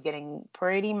 Everybody was getting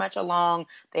pretty much along.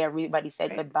 Everybody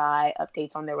said Right. goodbye,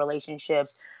 updates on their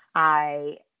relationships.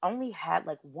 I only had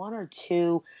like one or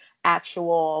two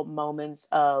actual moments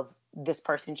of this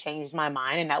person changed my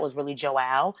mind, and that was really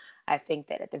Joelle. I think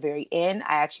that at the very end,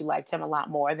 I actually liked him a lot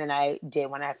more than I did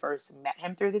when I first met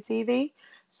him through the TV.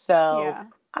 So Yeah.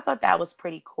 I thought that was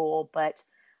pretty cool. But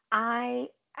I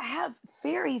have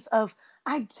theories of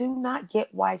I do not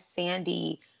get why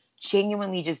Sandy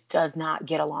genuinely just does not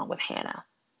get along with Hannah.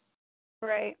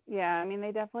 Right. Yeah. I mean,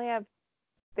 they definitely have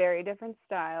very different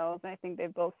styles. I think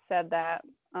they've both said that.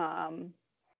 Um,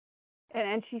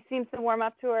 and she seems to warm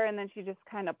up to her, and then she just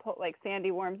kind of like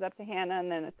Sandy warms up to Hannah,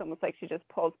 and then it's almost like she just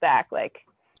pulls back, like,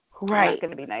 I'm not Right.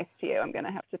 going to be nice to you. I'm going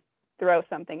to have to throw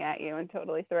something at you and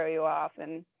totally throw you off.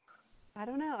 And I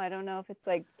don't know. I don't know if it's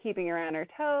like keeping her on her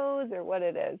toes or what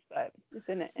it is, but it's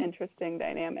an interesting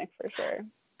dynamic for sure.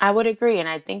 I would agree. And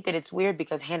I think that it's weird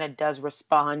because Hannah does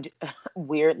respond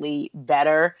weirdly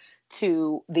better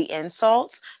to the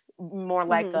insults, more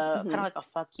like Mhm. a kind of Mhm. like a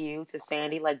fuck you to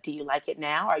Sandy. Like, do you like it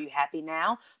now? Are you happy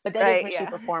now? But that is Right. when she Yeah.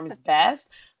 performs best.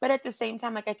 But at the same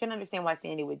time, like, I can understand why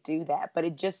Sandy would do that. But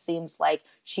it just seems like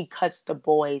she cuts the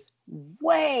boys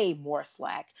way more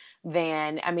slack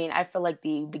than, I mean, I feel like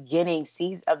the beginning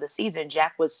season of the season,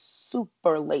 Jack was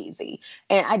super lazy.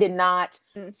 And I did not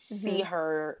see Mhm.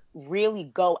 her really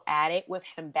go at it with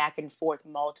him back and forth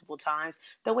multiple times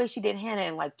the way she did Hannah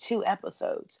in like 2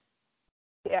 episodes.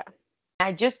 Yeah.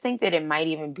 I just think that it might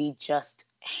even be just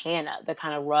Hannah that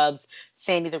kind of rubs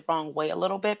Sandy the wrong way a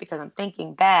little bit because I'm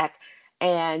thinking back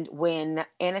and when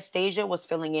Anastasia was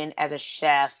filling in as a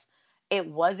chef, it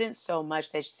wasn't so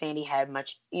much that Sandy had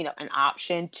much, an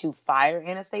option to fire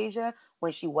Anastasia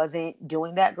when she wasn't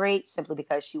doing that great simply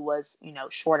because she was,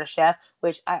 short a chef,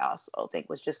 which I also think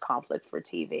was just conflict for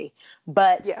TV.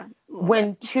 But Yeah. A little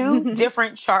when two bit.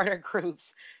 different charter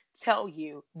groups tell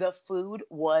you the food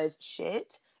was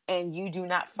shit, and you do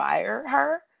not fire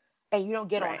her and you don't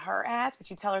get on Right. her ass, but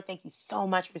you tell her thank you so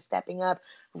much for stepping up.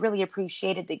 Really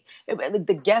appreciated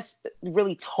the guest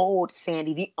really told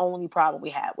Sandy the only problem we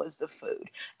had was the food.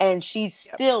 And she Yep.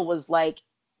 still was like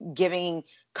giving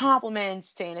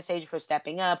compliments to Anastasia for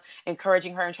stepping up,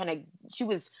 encouraging her and she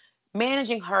was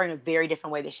managing her in a very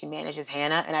different way that she manages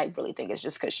Hannah. And I really think it's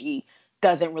just because she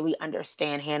doesn't really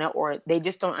understand Hannah or they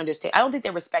just don't understand. I don't think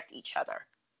they respect each other.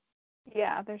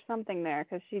 Yeah. There's something there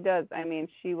because she does. I mean,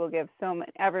 she will give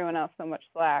everyone else so much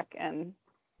slack, and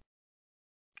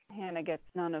Hannah gets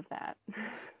none of that.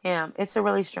 Yeah, it's a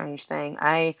really strange thing.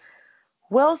 I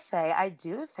will say I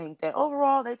do think that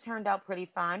overall they turned out pretty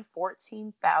fine.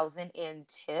 14,000 in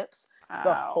tips the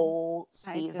Wow. whole I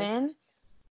just season.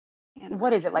 can't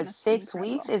What is it, imagine. like That's 6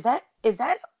 weeks? incredible. Is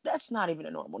that that's not even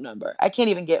a normal number. I can't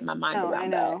even get my mind No, I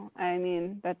around that. know. I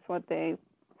mean, that's what they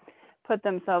put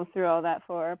themselves through all that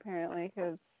for, apparently,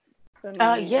 because the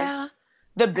money is Yeah.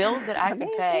 The bills that I could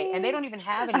pay, and they amazing. don't even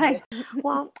have any I bill.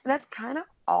 Well, that's kind of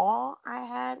all I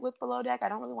had with Below Deck. I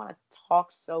don't really want to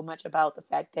talk so much about the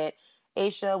fact that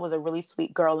Aisha was a really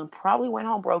sweet girl and probably went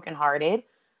home brokenhearted.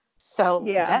 So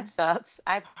yeah. that sucks.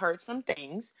 I've heard some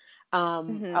things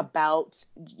Mhm. about,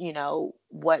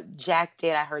 what Jack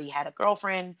did. I heard he had a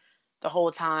girlfriend the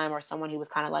whole time or someone he was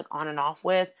kind of like on and off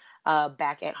with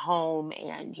back at home.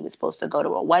 And he was supposed to go to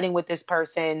a wedding with this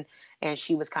person. And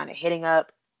she was kind of hitting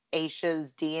up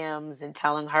Aisha's DMs and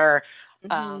telling her,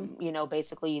 Mhm.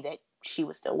 basically that she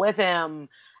was still with him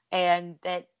and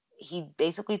that he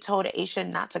basically told Aisha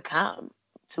not to come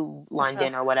to Ugh.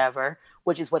 London or whatever,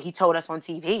 which is what he told us on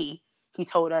TV. He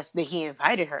told us that he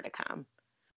invited her to come.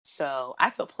 So I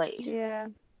feel played. Yeah.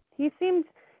 He seemed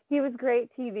he was great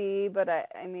TV, but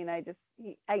I mean, I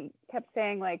kept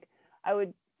saying like I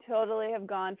would totally have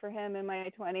gone for him in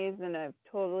my 20s, and I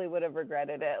totally would have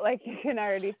regretted it. Like you can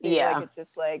already see, like Yeah. it's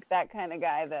just like that kind of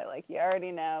guy that like you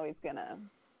already know he's gonna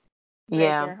break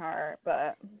Yeah. your heart,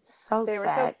 but So they were so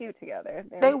sad. cute together.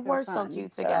 They They were so were so fun.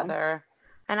 cute So together.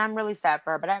 And I'm really sad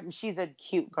for her, but she's a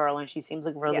cute girl and she seems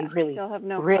like really, yeah, really, she'll have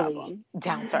no really problem.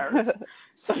 down to earth.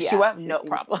 So she Yeah, will have she no seems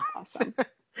problems. awesome.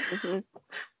 Mhm.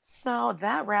 So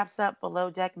that wraps up Below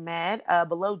Deck Med.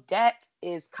 Below Deck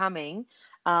is coming.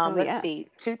 Oh Let's yeah. see,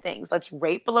 two things. Let's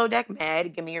rate Below Deck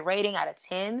Med. Give me a rating out of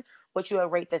 10. What you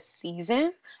would rate this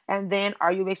season. And then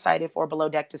are you excited for Below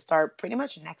Deck to start pretty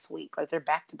much next week? Like they're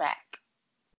back to back.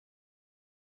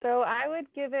 So I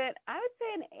would give it, I would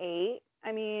say an 8.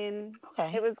 I mean, it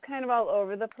Okay. was kind of all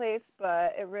over the place,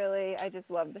 but I just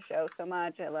love the show so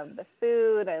much. I love the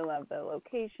food, I love the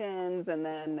locations, and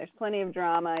then there's plenty of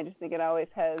drama. I just think it always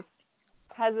has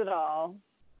it all.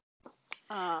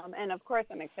 And of course,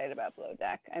 I'm excited about Below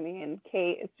Deck. I mean,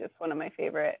 Kate is just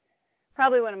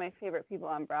probably one of my favorite people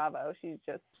on Bravo. She's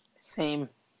just Same.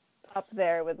 up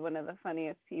there with one of the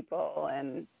funniest people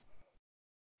and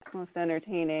most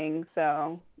entertaining.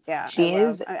 So yeah, She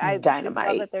is I just love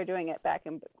dynamite. that they're doing it back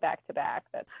to back.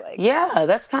 That's like Yeah,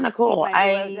 that's kind of keep cool. my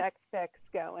Below Deck fix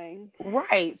going.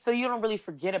 Right. So you don't really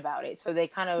forget about it. So they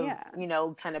kind of,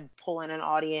 Yeah, kind of pull in an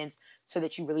audience so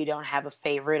that you really don't have a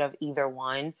favorite of either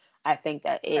one. I think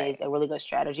that is right, a really good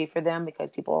strategy for them because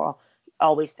people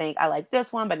always think, I like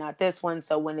this one, but not this one.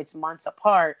 So when it's months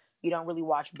apart, you don't really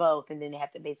watch both. And then they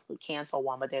have to basically cancel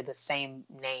one, but they're the same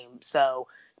name. So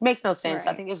it makes no sense. I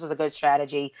right. think this was a good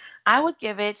strategy. I would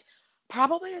give it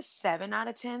Probably a 7 out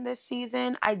of 10 this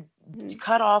season. I Mhm.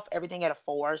 cut off everything at a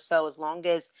 4. So as long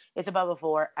as it's above a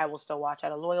 4, I will still watch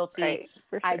out of loyalty. Right,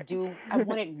 for I sure. do, I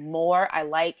wanted more.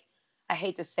 I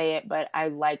hate to say it, but I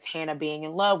liked Hannah being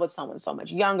in love with someone so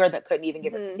much younger that couldn't even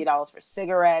give her Mhm. $50 for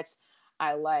cigarettes.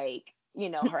 I like,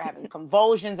 her having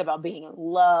convulsions about being in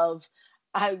love.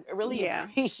 I really Yeah.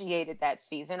 appreciated that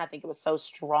season. I think it was so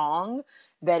strong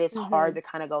that it's hard Mhm. to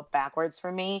kind of go backwards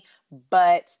for me.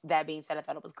 But that being said, I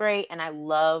thought it was great. And I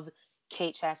love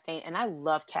Kate Chastain and I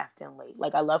love Captain Lee.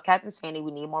 Like, I love Captain Sandy.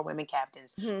 We need more women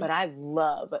captains. Mhm. But I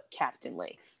love Captain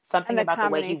Lee. And Something the about the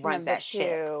way he combination runs of the that ship.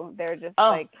 two, they're just Oh,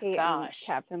 like Kate and gosh.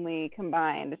 Captain Lee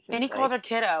combined. It's just And he calls like, her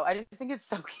kiddo. I just think it's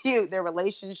so cute. Their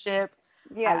relationship.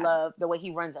 I yeah. love the way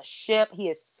he runs a ship.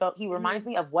 He reminds Mhm.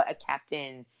 me of what a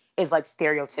captain is like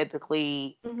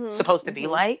stereotypically Mhm. supposed to be Mhm.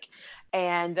 like.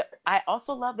 And I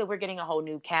also love that we're getting a whole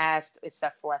new cast,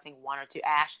 except for I think one or two.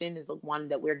 Ashton is the one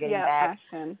that we're getting Yeah, back.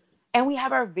 Ashton. And we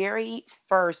have our very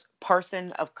first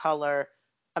person of color,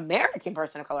 American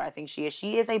person of color, I think she is.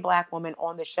 She is a Black woman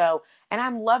on the show. And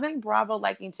I'm loving Bravo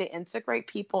liking to integrate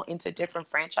people into different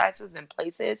franchises and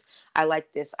places. I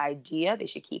like this idea. They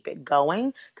should keep it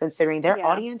going, considering their Yeah.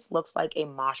 audience looks like a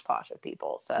mosh posh of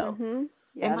people. So Mhm.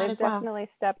 they Yeah, might they've as well. definitely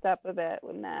stepped up a bit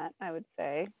with that, I would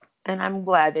say, And I'm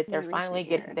glad that they're in finally recent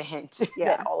getting years. the hint that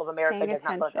Yeah. all of America Paying does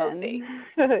not love OC.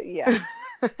 attention. Yeah.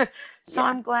 So Yeah.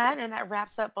 I'm glad, and that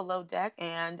wraps up Below Deck,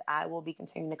 and I will be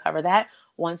continuing to cover that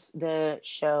once the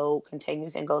show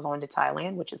continues and goes on to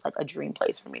Thailand, which is like a dream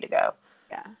place for me to go.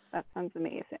 Yeah. That sounds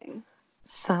amazing.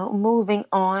 So moving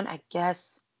on, I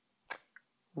guess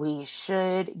we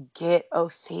should get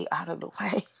OC out of the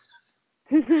way.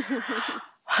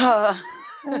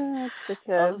 It's such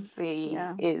a, OC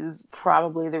yeah. is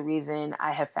probably the reason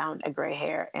I have found a gray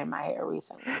hair in my hair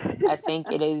recently. I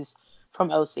think it is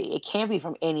from OC. It can't be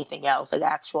from anything else, like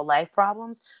actual life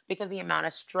problems, because the amount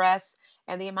of stress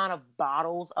and the amount of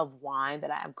bottles of wine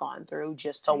that I have gone through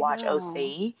just to I watch know.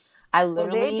 OC. I Well, they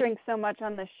literally, drink so much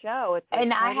on the show. It's like,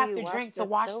 and I how do have you to watch drink to this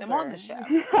watch them on the sober?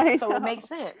 show. I So it know. makes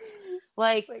sense.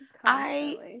 Like, Like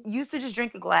I constantly. used to just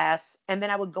drink a glass and then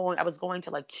I was going to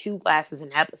like two glasses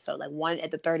an episode, like one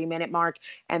at the 30-minute mark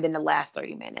and then the last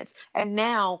 30 minutes. And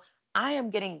now I am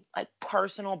getting like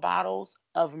personal bottles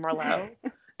of Merlot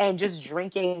and just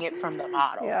drinking it from the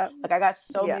bottle. Yeah. Like, I got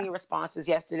so Yeah. many responses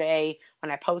yesterday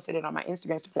when I posted it on my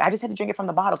Instagram. I just had to drink it from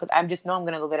the bottle because I just know I'm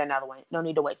going to go get another one. No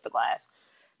need to waste the glass.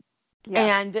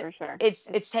 Yeah, And for sure.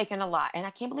 it's taken a lot. And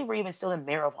I can't believe we're even still in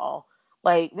Miraval.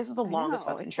 Like, this is the I longest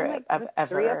know. fucking It's been trip like I've this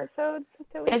 3 ever. episodes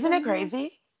that we've Isn't it been here.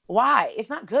 crazy? Why? It's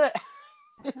not good. I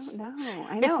don't It's know.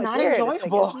 I it's know it's not weird. It's like,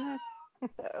 enjoyable. isn't this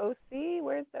the OC?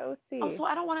 Where's the OC? Also,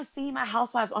 I don't want to see my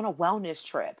housewives on a wellness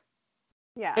trip.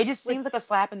 Yeah. It just Which, seems like a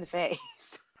slap in the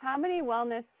face. how many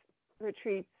wellness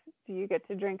retreats do you get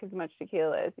to drink as much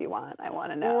tequila as you want? I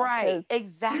want to know, Right, because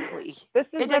exactly. this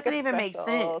is It like doesn't a even make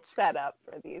special sense. setup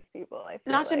for these people. I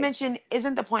feel Not to like. mention,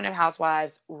 isn't the point of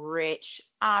housewives rich,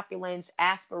 opulence,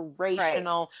 Right.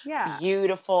 aspirational, Yeah.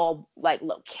 beautiful, like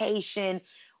location?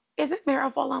 Isn't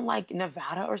Miraval in like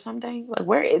Nevada or something? Like,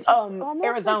 where is It's almost like the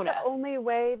Arizona? only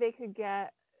way they could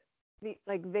get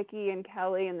like Vicky and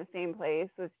Kelly in the same place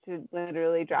was to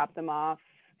literally drop them off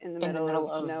in the In the middle of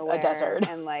middle of a nowhere, desert.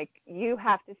 and like you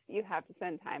have to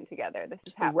spend time together. This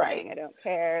is Right. happening. I don't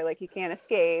care. Like, you can't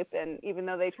escape. And even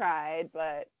though they tried,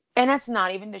 but And that's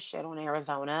not even the shit on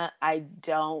Arizona. I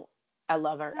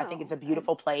love her. I think it's no, a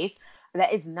beautiful place.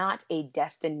 That is not a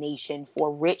destination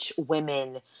for rich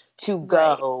women to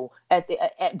right. go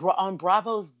on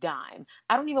Bravo's dime.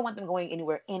 I don't even want them going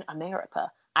anywhere in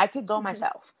America. I could go Hmm.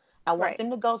 myself. I want Right. them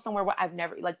to go somewhere where I've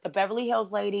never, like the Beverly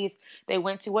Hills ladies, they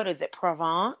went to, what is it,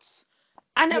 Provence?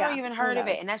 I never Yeah. even Oh, heard of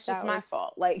it. And that's just that my was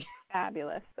fault. Like,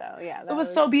 fabulous. So yeah, it that was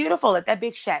was so beautiful. Like that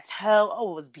big chateau.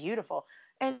 Oh, it was beautiful.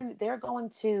 And they're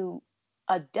going to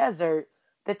a desert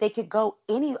that they could go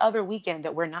any other weekend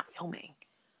that we're not filming.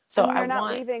 So and I they're not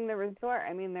want, leaving the resort.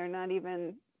 I mean, they're not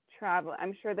even traveling.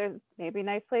 I'm sure there's maybe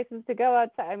nice places to go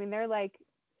outside. I mean, they're like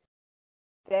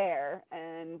there,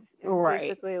 and it's right.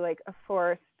 basically like a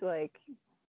forced, like,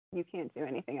 you can't do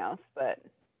anything else but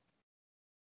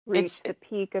reach It's the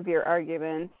peak of your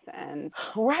arguments. And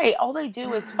right. All they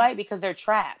do is fight because they're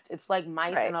trapped. It's like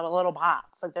mice in right. a little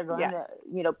box. Like they're going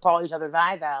Yeah. to, claw each other's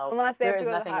eyes out. Unless they There have to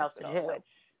is go to the nothing else to hospital, do. which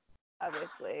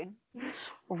obviously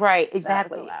Right. that was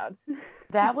Exactly. allowed.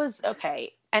 That was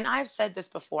okay. And I've said this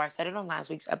before. I said it on last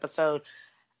week's episode.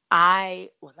 I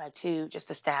would like to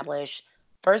just establish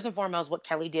first and foremost what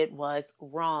Kelly did was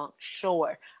wrong.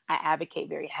 Sure, I advocate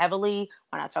very heavily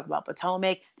when I talk about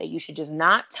Potomac that you should just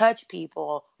not touch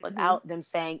people Hmm. without them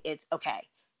saying it's okay.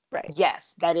 Right.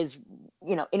 Yes, that is,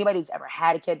 anybody who's ever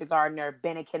had a kindergartner,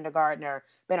 been a kindergartner,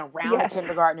 been around a Yes.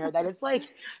 kindergartner, that is like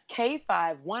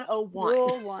K5 101.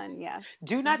 Rule 1, yes.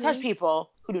 Do not touch Mhm.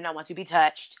 people who do not want to be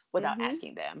touched without Mhm.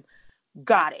 asking them.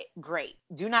 Got it. Great.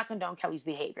 Do not condone Kelly's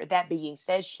behavior. That being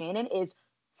said, Shannon is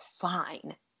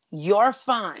fine. You're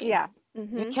fine. Yeah.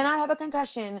 You Mhm. cannot have a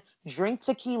concussion, drink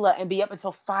tequila, and be up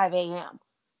until 5 a.m.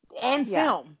 and Yeah.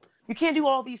 film. You can't do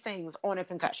all these things on a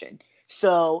concussion.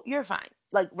 So you're fine.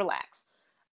 Like, relax.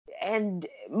 And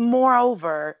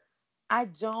moreover, I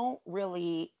don't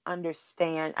really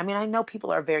understand. I mean, I know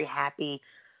people are very happy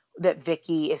that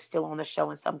Vicky is still on the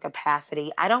show in some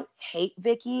capacity. I don't hate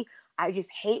Vicky. I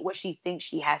just hate what she thinks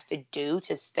she has to do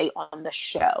to stay on the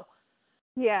show.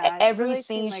 Yeah, it Every really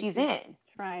scene seemed like she's she's in.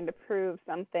 trying to prove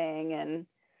something, and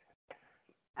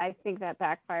I think that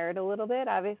backfired a little bit,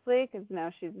 obviously, because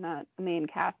now she's not a main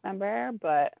cast member.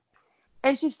 But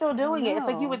And she's still I don't doing it. It's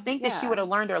like you know. would think that she would Yeah, have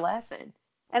learned her lesson.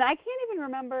 and I can't even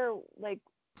remember, like,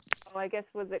 oh, I guess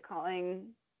was it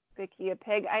calling Vicky a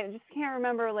pig? I just can't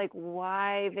remember like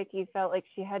why Vicky felt like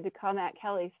she had to come at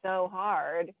Kelly so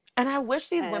hard. And I wish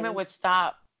these women And would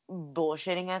stop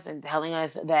bullshitting us and telling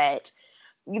us that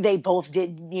they both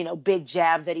did, big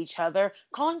jabs at each other.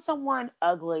 Calling someone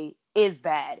ugly is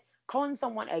bad. Calling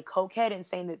someone a cokehead and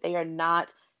saying that they are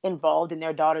not involved in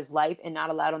their daughter's life and not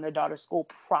allowed on their daughter's school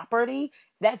property,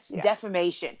 that's yeah,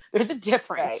 defamation. There's a right.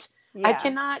 difference. I Yeah.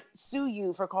 cannot sue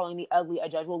you for calling me ugly. A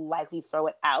judge will likely throw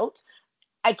it out.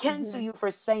 I can sue Mhm. you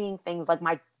for saying things like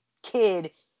my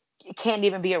kid can't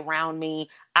even be around me.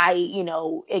 I,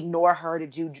 ignore her to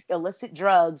do illicit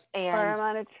drugs. Or I'm And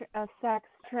on a sex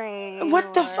train,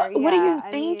 what the or fuck? What are yeah, you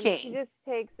I mean, she thinking? just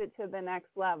takes it to the next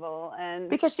level. And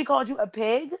Because she called you a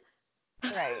pig?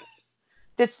 right.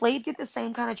 Did Slade get the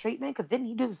same kind of treatment? Because didn't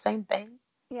he do the same thing?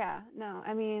 Yeah, no,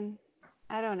 I mean,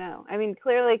 I don't know. I mean,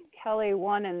 clearly Kelly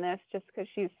won in this just because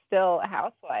she's still a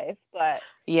housewife, but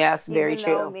Yes, very even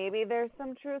though true. maybe there's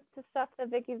some truth to stuff that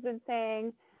Vicky's been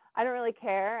saying, I don't really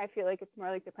care. I feel like it's more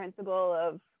like the principle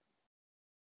of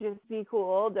just be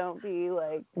cool, don't be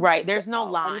like Right. There's no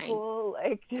line. uncool.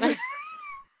 Like, just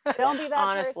don't be that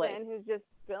Honestly, person who's just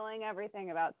spilling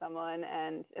everything about someone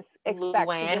and expect to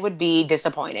Luann just, would be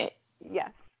disappointed.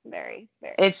 yes, very,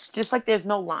 very. It's just like there's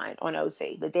no line on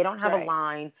OC. Like they don't have a Right.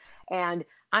 line. And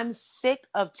I'm sick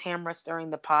of Tamra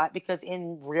stirring the pot because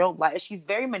in real life, she's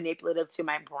very manipulative to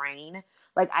my brain.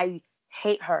 Like I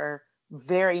hate her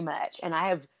very much. And I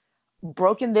have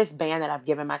broken this ban that I've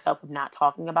given myself of not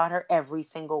talking about her every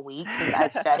single week since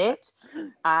I've said it.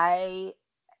 I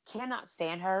cannot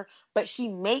stand her, but she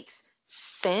makes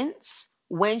sense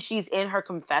when she's in her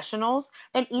confessionals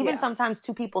and even Yeah. sometimes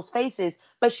to people's faces,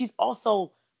 but she's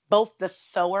also both the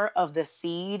sower of the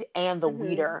seed and the Mhm.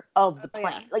 weeder of the Oh yeah.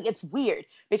 plant. Like it's weird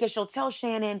because she'll tell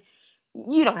Shannon,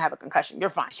 you don't have a concussion. You're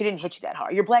fine. She didn't hit you that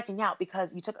hard. You're blacking out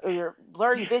because you took, or your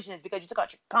blurry vision is because you took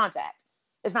out your contact.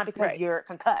 It's not because Right. you're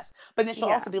concussed. But then she'll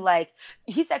Yeah. also be like,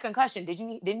 he said concussion.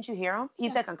 Didn't you hear him? He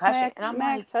Yeah. said concussion. And I'm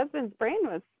My like, ex-husband's brain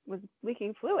was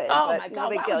leaking fluid, oh but my no God,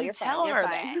 big why deal. would you You're fine. tell You're her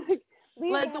fine. that? Like,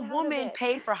 leave Like that the out of woman it.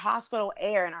 paid for hospital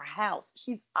air in her house.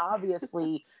 She's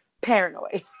obviously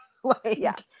paranoid.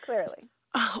 Yeah, Like, clearly.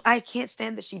 oh, I can't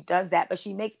stand that she does that, but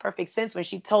she makes perfect sense when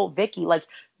she told Vicky, like,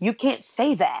 you can't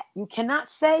say that. You cannot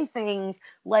say things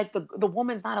like the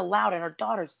woman's not allowed in her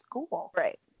daughter's school.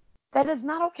 Right. That is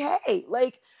not okay.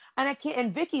 Like, and I can't.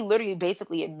 And Vicky literally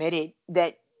basically admitted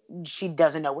that she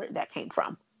doesn't know where that came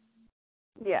from.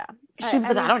 Yeah. She was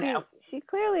I like, I mean, don't know. she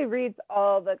clearly reads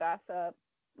all the gossip,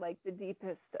 like the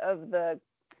deepest of the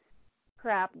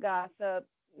crap gossip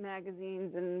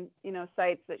magazines and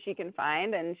sites that she can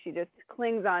find, and she just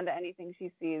clings on to anything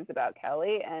she sees about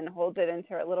Kelly and holds it into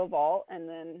her little vault, and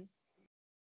then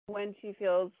when she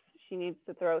feels she needs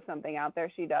to throw something out there,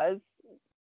 she does.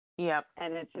 Yep.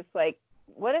 And it's just like,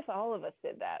 what if all of us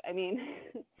did that? I mean,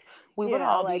 We would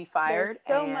all like be there's fired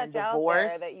so and much out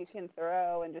there that you divorced, can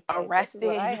throw and just say, this is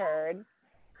what I arrested. heard,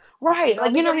 Right. and Like,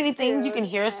 I'll be how getting many things you sued. can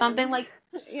hear And something like,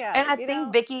 yeah, and I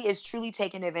think Vicky is truly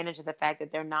taking advantage of the fact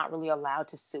that they're not really allowed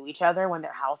to sue each other when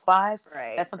they're housewives.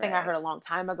 right, That's something I right. heard a long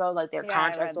time ago. Like their Yeah, I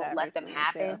contracts read don't that let them recently too.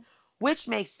 happen, which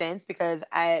makes sense because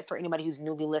for anybody who's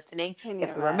newly listening, Can you if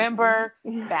you imagine? remember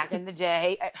back in the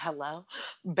day, hello,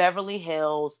 Beverly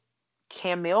Hills,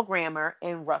 Camille Grammer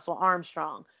and Russell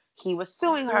Armstrong. He was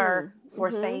suing her for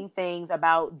Mhm. saying things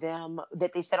about them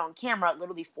that they said on camera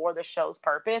literally for the show's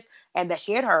purpose and that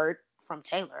she had heard from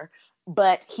Taylor,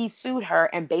 but he sued her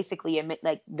and basically admit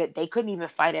like that they couldn't even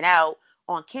fight it out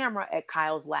on camera at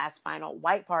Kyle's last final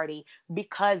white party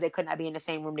because they could not be in the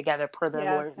same room together per their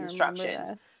Yes, lawyer's I remember instructions.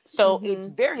 this. So it's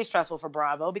Mhm. very stressful for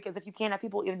Bravo because if you can't have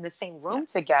people in the same Yeah. room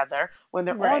together when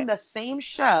they're on Right. the same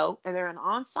show and they're an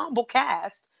ensemble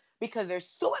cast because they're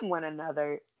suing one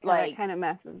another, Yeah, that like kind of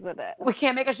messes with it. we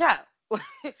can't make a show.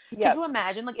 Could Yep. you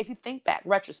imagine? Like, if you think back,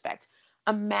 retrospect,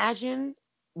 imagine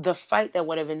the fight that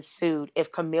would have ensued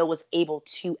if Camille was able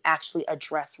to actually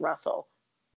address Russell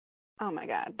Oh my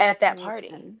God. at that party.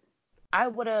 Amen. I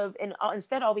would have, and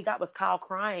instead, all we got was Kyle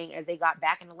crying as they got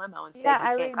back in the limo and Yeah, said, "You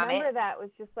I can't come in." remember that was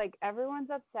just like everyone's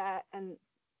upset and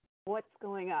what's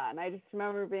going on? I just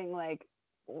remember being like,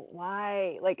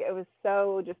 why? Like it was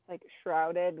so just like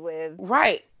shrouded with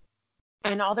Right.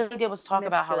 And all they did was talk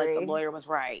about how, like, the mystery. lawyer was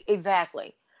right.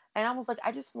 Exactly. And I was like,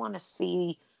 I just want to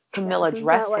see Yeah, Camille this is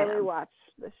not address why we him. watch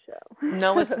the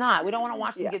No, it's show. not. We don't want to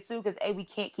watch them Yeah. get sued because A, we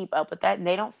can't keep up with that, and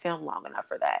they don't film long enough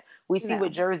for that. We see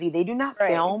with No. Jersey, they do not Right,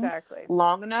 film exactly.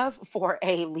 long enough for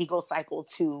a legal cycle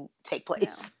to take No.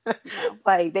 place. No.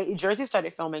 Like Jersey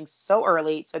started filming so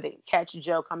early so they catch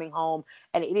Joe coming home,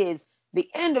 and it is the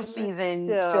end of And they're season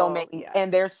still, filming, yeah,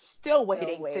 and they're still still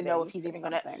waiting to know if waiting he's for even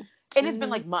gonna. something. And it's been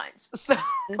Mhm. like months,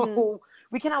 Mhm. so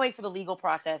we cannot wait for the legal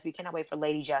process. We cannot wait for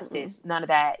Lady Mm-mm. Justice. None of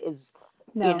that is,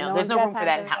 No, no there's one's no got room for time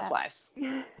that in for that. Housewives.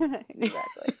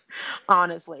 Exactly.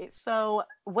 Honestly. So,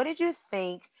 what did you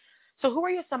think? So, who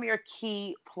are some of your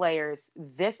key players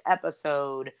this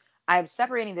episode? I'm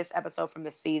separating this episode from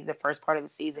the season, the first part of the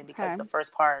season, because Okay. the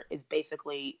first part is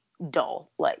basically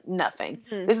dull, like nothing.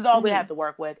 Mhm. This is all we have Mhm. to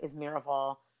work with is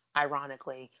Miraval,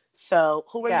 ironically. So,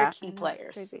 who are your Yeah, I key know it's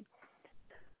players? crazy.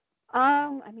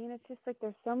 I mean, it's just like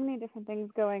there's so many different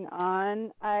things going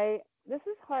on. This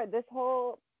is hard.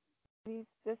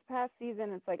 This past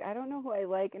season, it's like I don't know who I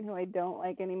like and who I don't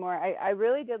like anymore. I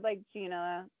really did like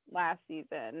Gina last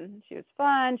season. She was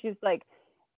fun. She's like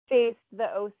faced the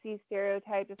OC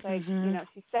stereotype, just like Mm-hmm.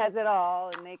 she says it all,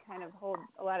 and they kind of hold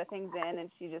a lot of things in,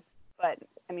 and but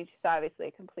I mean, she's obviously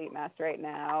a complete mess right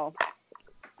now.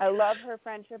 I love her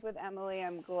friendship with Emily.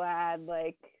 I'm glad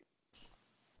like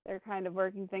they're kind of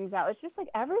working things out. It's just like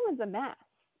everyone's a mess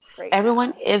right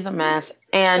Everyone now. is a mess,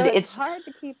 So and it's it's hard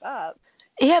to keep up.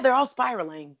 yeah, they're all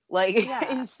spiraling, like Yeah.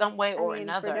 in some way I or mean,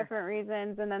 for another. different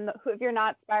reasons. And then if you're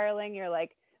not spiraling, you're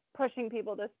like pushing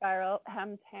people to spiral.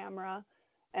 Tamra.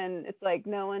 And it's like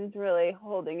no one's really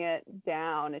holding it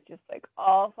down. It's just like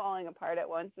all falling apart at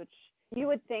once, which you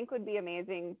would think would be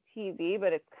amazing TV,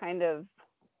 but it's kind of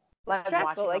Like stressful.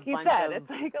 watching a Like you bunch said, of it's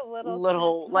like a little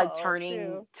little like stressful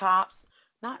turning too. tops,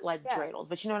 not like Yeah. dreidels,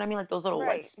 but you know what I mean, like those little what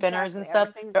Right, spinners exactly. and stuff.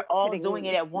 Everything's They're just all doing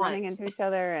it hitting, at running once. into each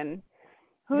other, and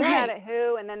who's mad Right. at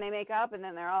who, and then they make up, and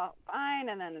then they're all fine,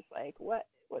 and then it's like, what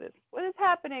is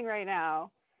happening right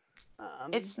now?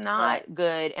 It's But not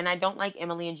good, and I don't like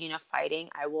Emily and Gina fighting.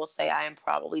 I will say I am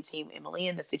probably team Emily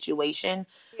in the situation,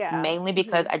 yeah, mainly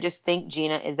because mhm, I just think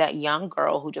Gina is that young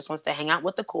girl who just wants to hang out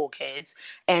with the cool kids.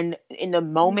 And in the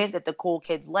mhm, moment that the cool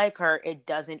kids like her, it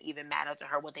doesn't even matter to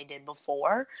her what they did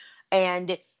before.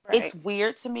 And it's right,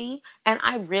 weird to me. And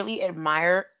I really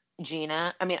admire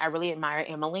Gina. I mean, I really admire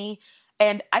Emily.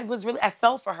 And I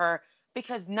felt for her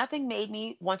because nothing made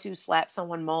me want to slap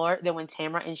someone more than when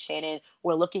Tamara and Shannon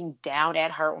were looking down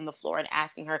at her on the floor and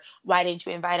asking her, "Why didn't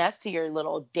you invite us to your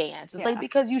little dance?" It's like, yeah,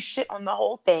 because you shit on the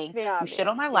whole thing. pretty You shit obvious,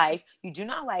 on my yeah, life. You do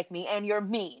not like me, and you're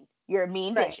mean. You're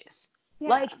mean right, bitches. yeah,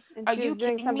 Like, and are she you was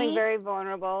doing kidding something me? very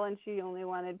vulnerable, and she only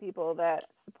wanted people that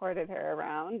supported her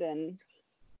around, and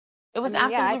It I was mean,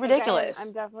 yeah, I absolutely think I'm ridiculous.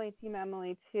 I'm definitely Team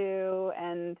Emily too,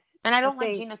 and And I I don't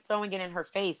like think Gina throwing it in her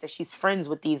face that she's friends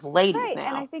with these ladies right,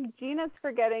 and I now. think Gina's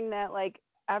forgetting that like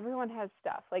everyone has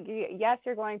stuff. Like yes,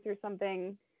 you're going through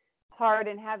something hard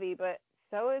and heavy, but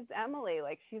so is Emily.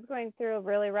 Like she's going through a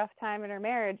really rough time in her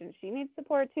marriage, and she needs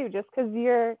support too. Just because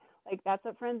you're like that's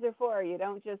what friends are for. You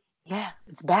don't just Yeah,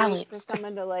 it's wait for balanced.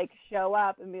 someone to like show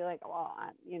up and be like, well,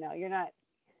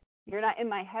 you're not in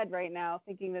my head right now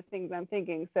thinking the things I'm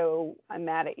thinking, so I'm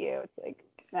mad at you. It's like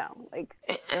no, like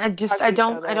And I just, talk to each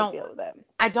other, deal with it.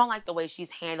 I don't like the way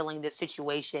she's handling this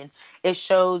situation. It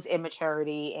shows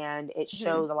immaturity and it Mm-hmm.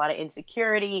 shows a lot of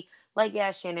insecurity. Like,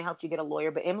 yeah, Shannon helped you get a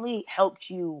lawyer, but Emily helped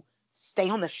you stay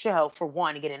on the show for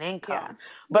one to get an Yeah, income,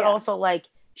 but yeah, also like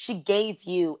she gave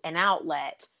you an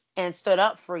outlet and stood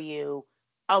up for you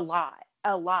a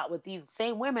lot with these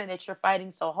same women that you're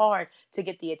fighting so hard to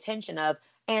get the attention of.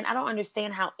 And I don't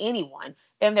understand how anyone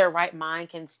in their right mind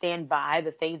can stand by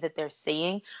the things that they're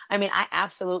seeing. I mean, I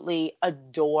absolutely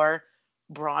adore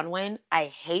Bronwyn. I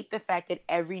hate the fact that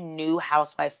every new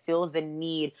housewife feels the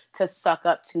need to suck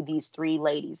up to these three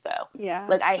ladies, though. yeah.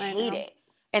 Like, I I hate know. it.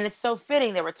 And it's so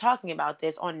fitting that we're talking about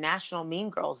this on National Mean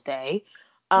Girls Day,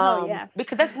 Oh yes.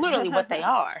 because that's literally what they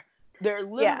are. They're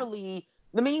Yeah. literally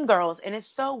The Mean Girls. And it's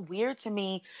so weird to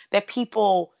me that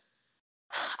people,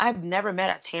 I've never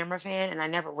met a Tamra fan and I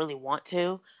never really want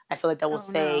to. I feel like that will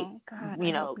Oh say, no, God, I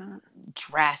you hope know, not.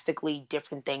 drastically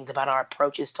different things about our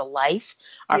approaches to life,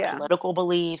 our Yeah. political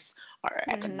beliefs, our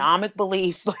Mhm. economic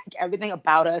beliefs. Like everything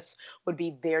about us would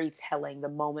be very telling the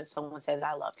moment someone says,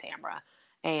 I love Tamra.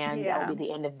 And that will Yeah. be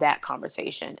the end of that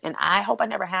conversation. And I hope I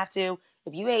never have to.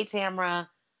 If you hate Tamra,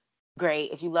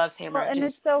 great. If you love Well, Tamra, and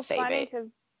it's just so save funny it. because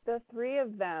the three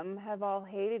of them have all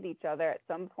hated each other at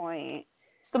some point,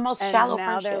 It's the most and shallow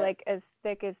now they're friendship. like as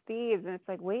thick as thieves. And it's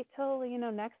like, wait till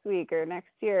next week or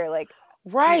next year, like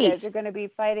you guys Right. are going to be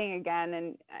fighting again.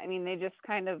 And I mean, they just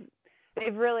kind of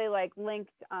they've really like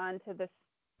linked onto this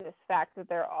fact that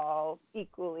they're all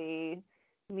equally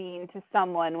mean to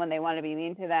someone when they want to be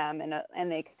mean to them,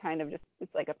 and they kind of just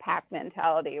it's like a pack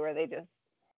mentality where they just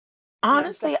I'm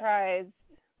Honestly, surprised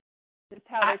just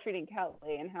how I, they're treating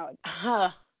Kelly and how it's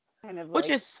huh, kind of which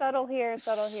like is subtle here,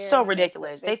 so and then it's like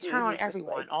ridiculous. They Vicky, turn on who's just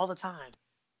everyone like, all the time.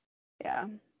 yeah,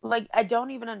 Like, I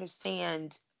don't even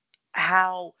understand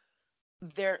how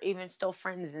they're even still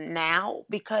friends now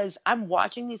because I'm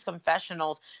watching these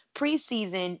confessionals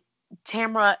preseason.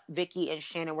 Tamra, Vicky, and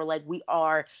Shannon were like, we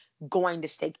are going to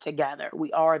stick together.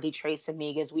 We are the Trace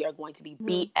Amigas. We are going to be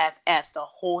mm-hmm. BFFs the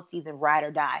whole season, ride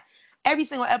or die. Every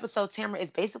single episode, Tamra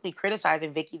is basically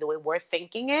criticizing Vicky the way we're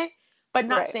thinking it, but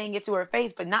not Right, saying it to her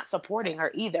face, but not supporting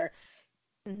her either.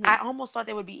 mm-hmm. I almost thought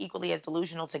they would be equally as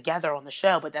delusional together on the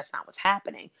show, but that's not what's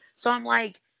happening. So I'm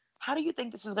like, how do you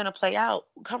think this is going to play out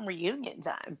come reunion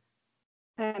time?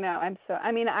 I know.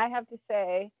 I mean, I have to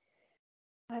say,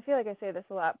 I feel like I say this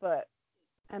a lot, but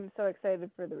I'm so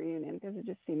excited for the reunion because it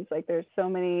just seems like there's so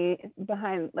many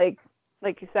behind, like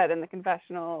you said in the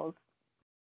confessionals.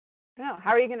 I don't know.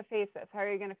 How are you going to face this? How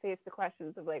are you going to face the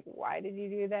questions of like, why did you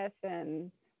do this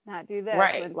and not do this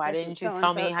Right. when Why such didn't you so and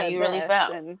tell me so how said you really this?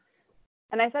 felt?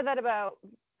 And I said that about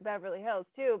Beverly Hills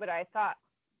too, but I thought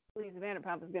Lisa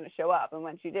Vanderpump was going to show up, and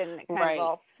when she didn't, it kind of Right.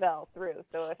 all fell through.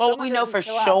 So if Well, someone we know doesn't for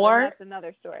show up, then sure. that's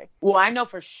another story. Well, I know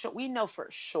for sure. We know for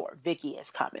sure Vicky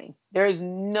is coming. There is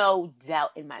no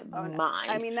doubt in my Oh no, I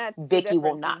mind mean that's the Vicky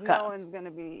will difference is not no come. one's going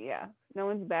to be no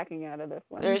one's backing out of this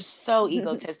They're one. so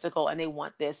egotistical and they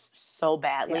want this so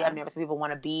badly. I've Yeah. never seen people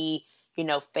want to be,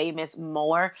 famous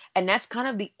more. And that's kind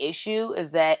of the issue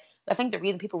is that I think the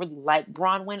reason people really like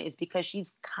Bronwyn is because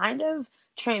she's kind of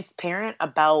transparent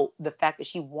about the fact that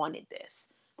she wanted this,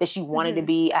 that she wanted to Mhm.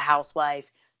 be a housewife,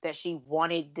 that she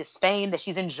wanted this fame, that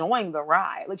she's enjoying the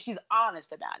ride. Like she's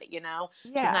honest about it. She's not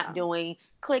Yeah. doing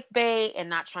clickbait and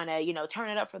not trying to, turn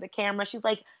it up for the camera. She's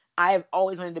like, I've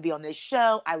always wanted to be on this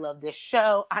show. I love this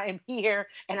show. I am here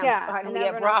and I'm Yeah, and finally at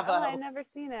everyone else, oh, I've Bravo. never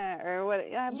seen it or what?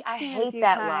 Yeah, I've Yeah, I seen it a hate few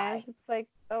that times. lie. It's like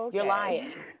You're okay.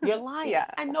 lying. You're lying. Yeah.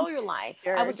 I know you're lying. I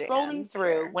Sure, was scrolling Dan.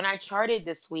 through Sure. when I charted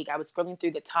this week, I was scrolling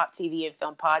through the top TV and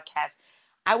film podcasts.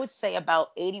 I would say about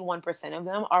 81% of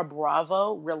them are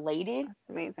Bravo related That's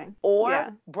amazing. or Yeah.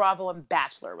 Bravo and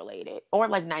Bachelor related, or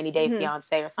like 90 Day Mhm.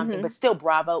 Fiance or something, but Mhm. still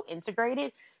Bravo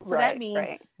integrated. So that Right. means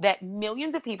Right. that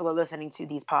millions of people are listening to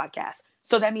these podcasts.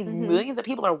 So that means Mhm. millions of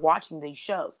people are watching these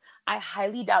shows. I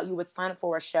highly doubt you would sign up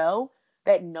for a show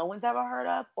that no one's ever heard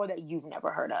of or that you've never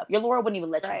heard of. Your Laura wouldn't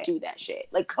even let you Right. do that shit.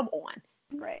 Like, come on.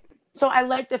 Right. So I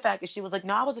like the fact that she was like,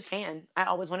 no, I was a fan. I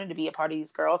always wanted to be a part of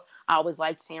these girls. I always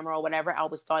liked Tamara or whatever. I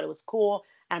always thought it was cool.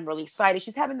 I'm really excited.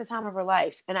 She's having the time of her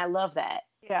life. And I love that.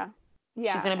 Yeah. She's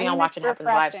Yeah. going to I be on mean, Watch it's What Happens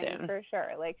Live refreshing soon. for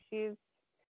sure. Like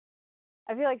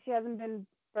I feel like she hasn't been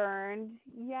burned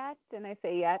yet, and I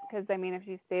say yet because I mean, if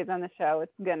she stays on the show,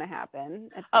 it's gonna happen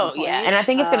at some Oh, yeah. point. And I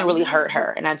think it's going to really hurt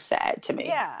her. And that's sad to me.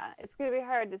 Yeah, it's gonna be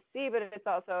hard to see, but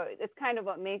it's kind of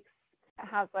what makes a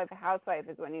housewife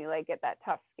is when you like get that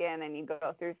tough skin and you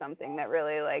go through something that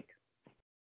really like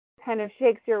kind of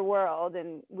shakes your world,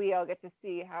 and we all get to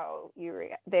see how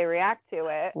they react to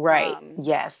it. Right.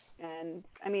 Yes. And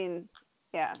I mean,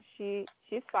 yeah, she's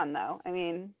fun though. I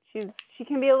mean, she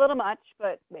can be a little much,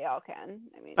 but they all can.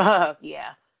 I mean,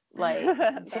 Yeah. Like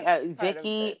that's part of the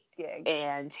Vicky gig.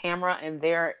 and Tamara and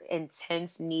their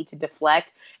intense need to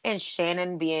deflect, and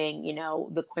Shannon being,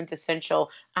 the quintessential,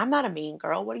 I'm not a mean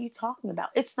girl. What are you talking about?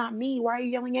 It's not me. Why are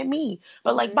you yelling at me?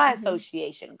 But like Mhm. by Mhm.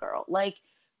 association, girl. Like,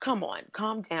 come on,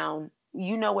 calm down.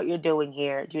 You know what you're doing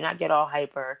here. Do not get all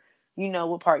hyper. You know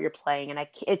what part you're playing. And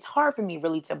it's hard for me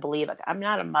really to believe. Like, I'm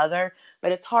not a mother,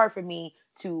 but it's hard for me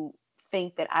to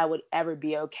think that I would ever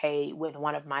be okay with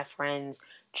one of my friends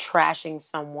trashing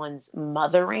someone's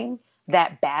mothering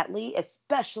that badly,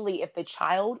 especially if the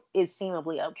child is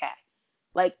seemingly okay.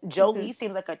 Like Jolie Mhm.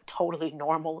 seems like a totally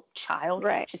normal child.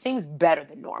 Right. She seems better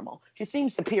than normal. She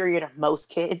seems superior to most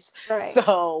kids. Right.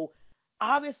 So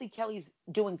obviously Kelly's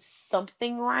doing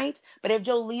something right, but if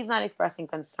Jolie's not expressing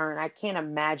concern, I can't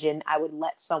imagine I would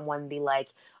let someone be like,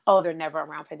 oh, they're never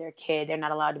around for their kid. They're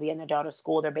not allowed to be in their daughter's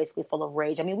school. They're basically full of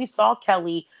rage. I mean, we saw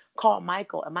Kelly call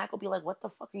Michael, and Michael be like, what the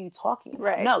fuck are you talking about?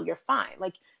 Right. No, you're fine.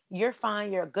 Like, you're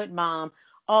fine. You're a good mom,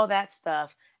 all that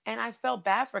stuff. And I felt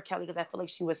bad for Kelly because I feel like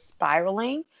she was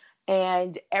spiraling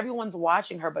and everyone's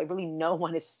watching her, but really no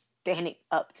one is standing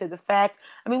up to the fact.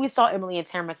 I mean, we saw Emily and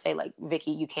Tamara say, like,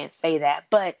 Vicky, you can't say that,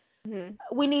 but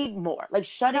Mm-hmm. we need more. Like,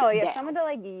 shut No, it yeah, down. someone to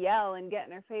like yell and get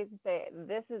in her face and say,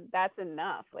 that's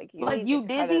enough. Like, you Like, need to you cut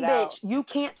dizzy it out. bitch, you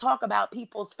can't talk about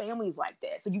people's families like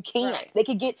this. You can't. Right. They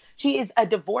could get, she is a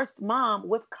divorced mom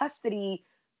with custody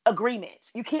agreements.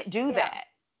 You can't do Yeah. that.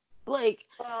 Like,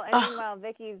 Well, and meanwhile,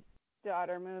 Vicky's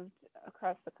daughter moved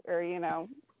across the, or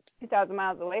 2,000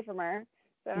 miles away from her.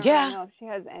 So I don't really yeah, know if she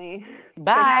has any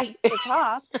bye. to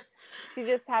talk. She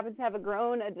just happens to have a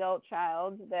grown adult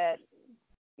child that,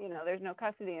 there's no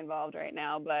custody involved right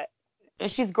now. But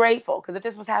And she's grateful because if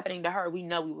this was happening to her, we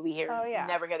know we would be here, oh yeah,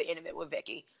 never hear the end of it with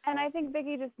Vicky. and I think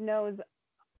Vicky just knows.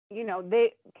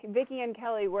 Vicky and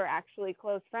Kelly were actually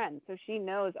close friends, so she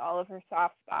knows all of her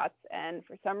soft spots, and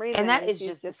for some reason, And that is she's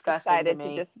just just disgusting decided to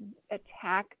me. to just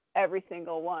attack every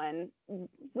single one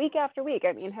week after week.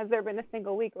 I mean, has there been a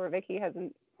single week where Vicky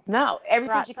hasn't? No, every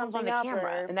time Brought she comes on something the up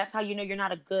camera, or and that's how you know you're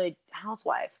not a good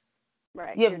housewife.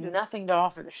 right? You You're have just nothing to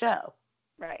offer the show.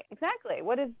 right. Exactly.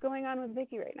 What is going on with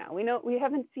Vicky right now? We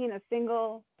haven't seen a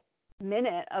single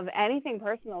minute of anything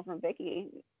personal from Vicky.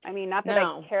 I mean, not that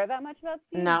No. I care that much about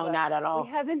Steve, No, but not at we all.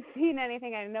 haven't seen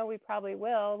anything. I know we probably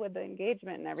will with the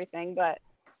engagement and everything, but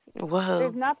Whoa.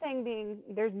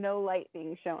 there's no light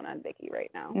being shown on Vicky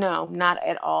right now. No, not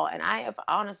at all. And I have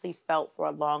honestly felt for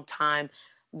a long time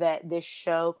that this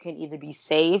show can either be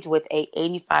saved with a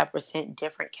 85%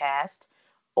 different cast,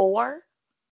 or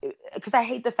because I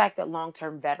hate the fact that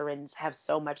long-term veterans have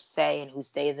so much say in who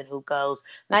stays and who goes,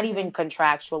 not even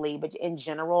contractually, but in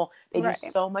general, they do Right.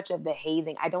 so much of the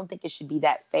hazing. I don't think it should be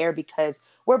that fair because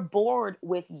we're bored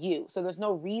with you. So there's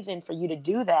no reason for you to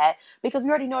do that because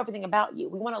we already know everything about you.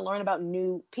 We want to learn about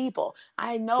new people.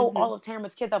 I know all of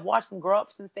Tamara's kids. I've watched them grow up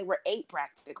since they were 8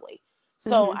 practically.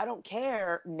 So I don't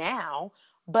care now,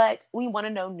 but we want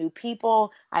to know new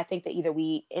people. I think that either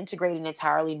we integrate an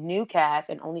entirely new cast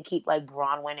and only keep like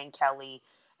Bronwyn and Kelly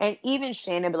and even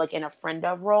Shannon, but like in a friend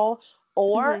of role,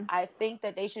 or I think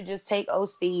that they should just take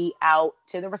OC out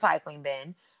to the recycling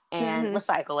bin and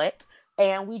recycle it.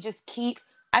 And we just keep,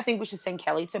 I think we should send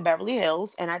Kelly to Beverly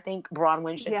Hills. And I think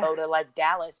Bronwyn should go to like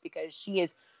Dallas because she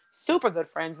is super good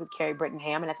friends with Carrie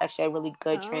Brittenham. And that's actually a really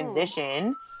good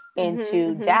transition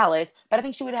into Dallas, but I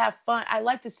think she would have fun. I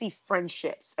like to see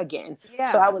friendships again.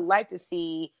 Yeah. So I would like to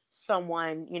see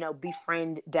someone,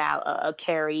 befriend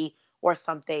Carrie or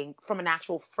something from an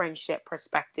actual friendship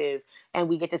perspective. And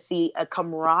we get to see a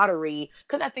camaraderie.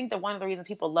 Because I think that one of the reasons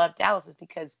people love Dallas is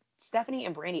because Stephanie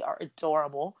and Brandy are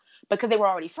adorable because they were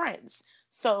already friends.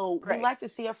 So we like to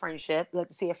see a friendship, we like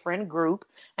to see a friend group.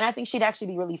 And I think she'd actually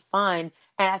be really fun.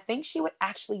 And I think she would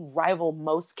actually rival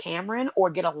most Cameron or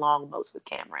get along most with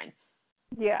Cameron.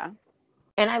 Yeah.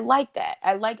 And I like that.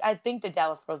 I think the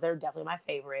Dallas girls, they're definitely my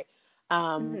favorite.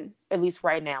 At least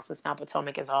right now, since now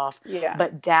Potomac is off. Yeah.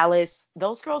 But Dallas,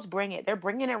 those girls bring it. They're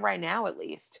bringing it right now, at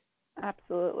least.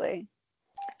 Absolutely.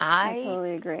 I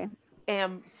totally agree.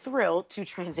 Am thrilled to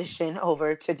transition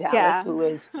over to Dallas, who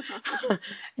is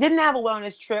didn't have a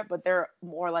wellness trip, but they're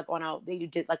more like they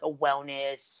did like a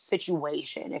wellness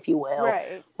situation, if you will,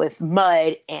 with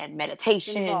mud and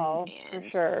meditation. Involved, and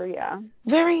for sure, yeah.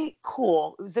 Very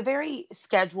cool. It was a very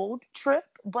scheduled trip,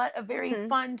 but a very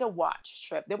fun to watch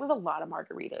trip. There was a lot of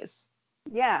margaritas.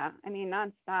 Yeah, I mean,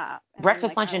 nonstop. And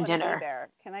breakfast, lunch, and dinner. There.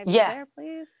 Can I be there,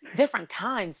 please? Different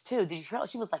kinds too. Did you feel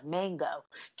she was like mango,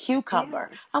 cucumber?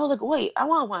 Yeah. I was like, wait, I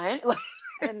want one.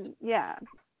 And yeah,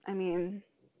 I mean,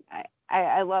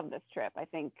 I love this trip. I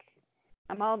think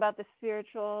I'm all about the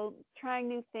spiritual, trying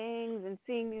new things and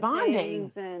seeing new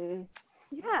things. And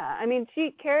yeah, I mean,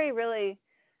 Carrie really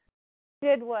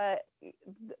did what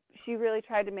she really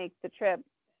tried to make the trip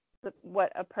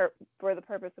for the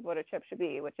purpose of what a trip should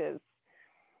be, which is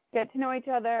get to know each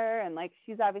other. And like,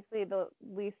 she's obviously the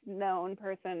least known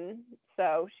person,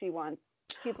 so she wants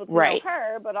people to know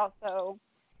her, but also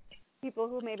people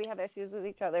who maybe have issues with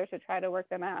each other to try to work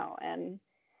them out. And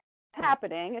it's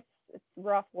happening. It's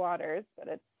rough waters, but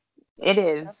it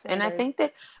is. And I think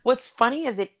that what's funny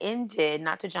is it ended,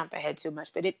 not to jump ahead too much,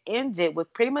 but it ended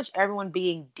with pretty much everyone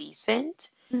being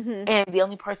decent. And the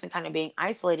only person kind of being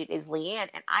isolated is Leanne.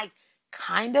 And I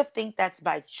kind of think that's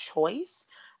by choice.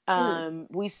 Mm.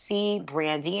 We see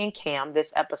Brandy and Cam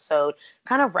this episode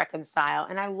kind of reconcile,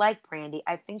 and I like Brandy.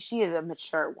 I think she is a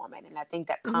mature woman, and I think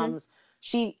that Mhm. comes.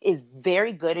 She is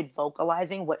very good at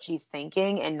vocalizing what she's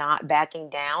thinking and not backing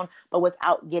down, but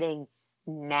without getting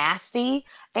nasty.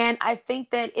 And I think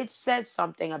that it says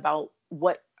something about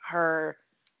what her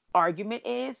argument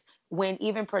is when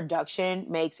even production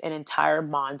makes an entire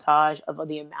montage of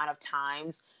the amount of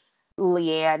times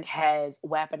Leanne has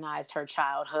weaponized her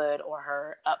childhood or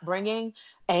her upbringing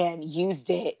and used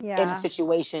it in a Yeah.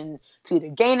 situation to either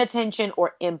gain attention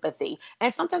or empathy.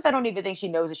 And sometimes I don't even think she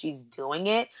knows that she's doing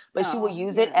it, but she will Oh,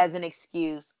 use it yeah. as an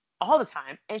excuse all the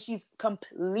time. And she's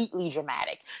completely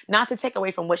dramatic. Not to take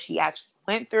away from what she actually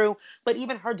went through, but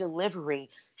even her delivery.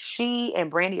 She and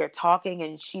Brandy are talking,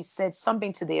 and she said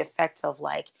something to the effect of,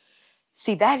 like,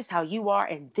 see, that is how you are,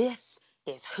 and this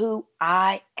is who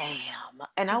I am.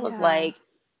 And I was Yeah. like,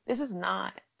 this is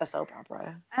not a soap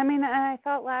opera. I mean, and I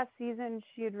thought last season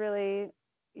she'd really,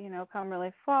 come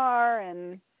really far.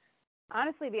 And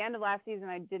honestly, the end of last season,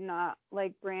 I did not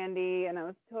like Brandy, and I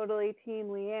was totally Team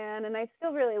Leanne. And I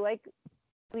still really like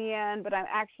Leanne, but I'm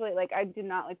actually like, I did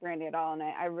not like Brandy at all. And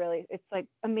I really, it's like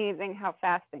amazing how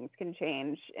fast things can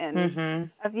change in Mm-hmm.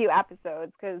 a few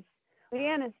episodes, because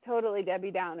Leanne is totally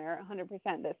Debbie Downer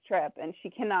 100% this trip, and she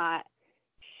cannot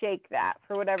shake that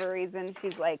for whatever reason.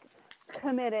 She's like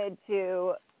committed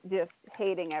to just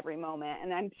hating every moment,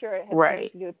 and I'm sure it has something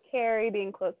Right. to do with Carrie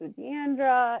being close with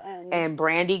Deandra, and And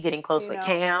Brandy getting close you with know,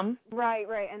 Cam. right.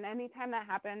 And anytime that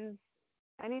happens,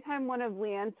 anytime one of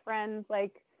Leanne's friends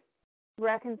like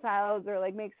reconciles or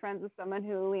like makes friends with someone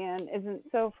who Leanne isn't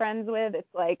so friends with,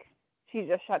 it's like she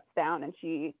just shuts down,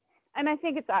 and I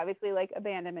think it's obviously like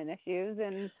abandonment issues,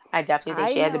 and I definitely think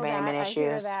I she had know that, abandonment I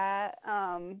hear issues. that,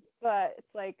 but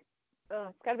it's like,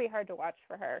 it's got to be hard to watch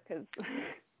for her, because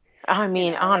I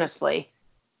mean, like, honestly.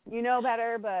 you know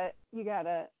better, but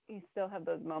you still have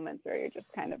those moments where you're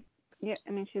just kind of, yeah.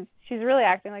 I mean, she's really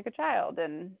acting like a child,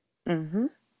 and Mm-hmm.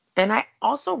 And I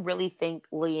also really think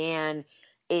Leanne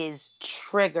is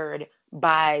triggered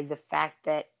by the fact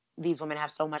that these women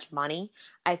have so much money.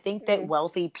 I think that mm,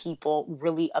 wealthy people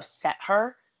really upset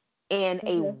her in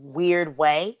a mm-hmm. weird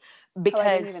way Oh, I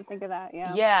didn't because, even think of that.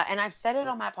 Yeah. yeah, and I've said it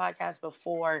on my podcast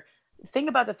before. Think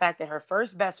about the fact that her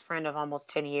first best friend of almost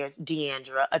 10 years,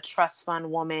 Deandra, a trust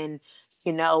fund woman,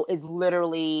 is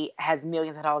literally has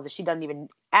millions of dollars that she doesn't even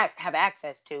have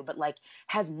access to, but like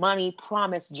has money,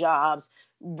 promised jobs,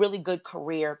 really good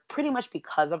career, pretty much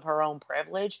because of her own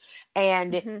privilege.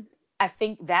 And Mhm. I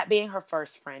think that being her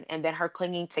first friend and then her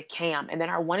clinging to Cam and then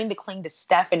her wanting to cling to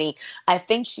Stephanie, I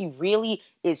think she really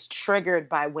is triggered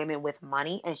by women with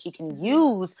money and she can Mhm.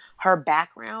 use her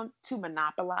background to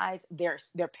monopolize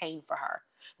their pain for her.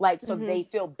 Like, so Mhm. they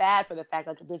feel bad for the fact,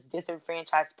 like, this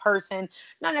disenfranchised person,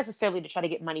 not necessarily to try to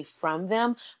get money from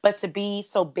them, but to be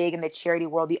so big in the charity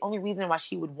world. The only reason why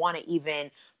she would want to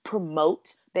even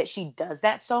promote that she does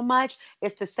that so much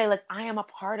is to say, like, I am a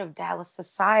part of Dallas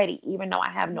society, even though I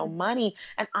have no Mhm. money.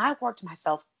 And I worked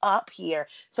myself up here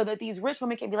so that these rich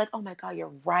women can be like, oh my God,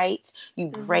 you're right. You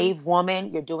Mhm. brave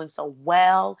woman. You're doing so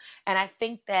well. And I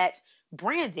think that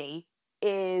Brandy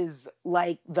is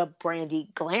like the Brandy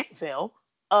Glanville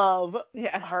of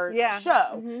Yeah. her Yeah.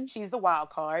 show. Mhm. She's the wild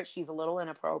card. She's a little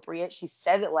inappropriate. She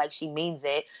says it like she means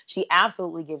it. She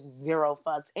absolutely gives zero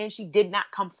fucks. And she did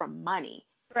not come from money.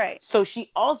 Right. So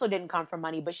she also didn't come from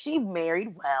money, but she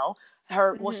married well. She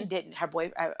Mhm. didn't. Her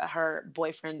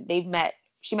boyfriend. They've met.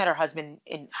 She met her husband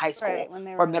in high Right. school When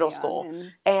they or were really middle young, school,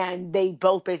 and and they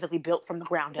both basically built from the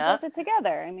ground they built up. it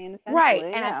together. I mean, Right,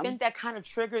 essentially, and I yeah. think that kind of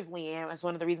triggers Leanne as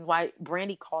one of the reasons why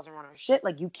Brandy calls her on her shit.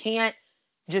 Like, you can't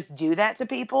just do that to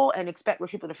people and expect for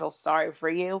people to feel sorry for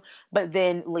you. But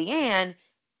then Leanne,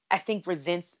 I think,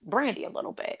 resents Brandy a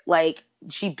little bit. Like,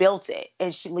 she built it,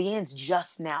 and Leanne's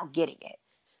just now getting it.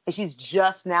 And she's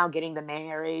just now getting the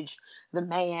marriage, the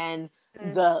man,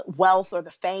 Mm. the wealth or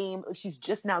the fame. She's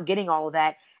just now getting all of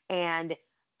that. And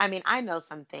I mean, I know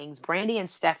some things. Brandy and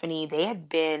Stephanie, they had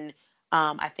been,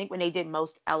 I think when they did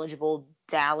Most Eligible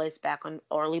Dallas back on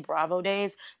early Bravo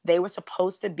days, they were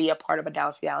supposed to be a part of a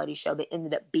Dallas reality show that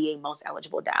ended up being Most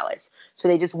Eligible Dallas. So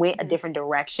they just went a Mhm. different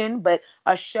direction. But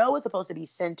a show is supposed to be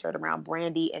centered around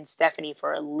Brandy and Stephanie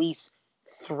for at least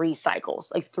 3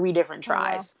 cycles, like 3 different Oh wow.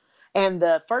 tries. And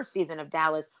the first season of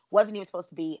Dallas wasn't even supposed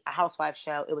to be a housewife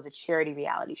show. It was a charity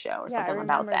reality show or Yeah, I something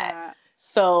about remember that. that.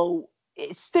 So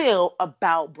it's still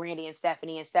about Brandy and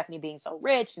Stephanie being so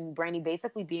rich and Brandy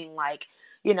basically being like,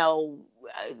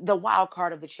 the wild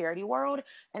card of the charity world.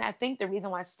 And I think the reason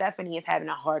why Stephanie is having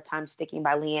a hard time sticking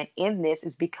by Leanne in this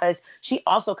is because she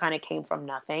also kind of came from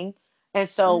nothing. And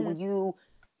so Mhm. when you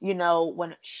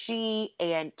when she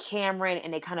and Cameron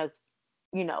and they kind of,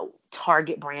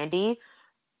 target Brandy,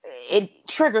 it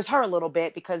triggers her a little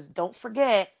bit because don't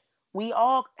forget, we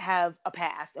all have a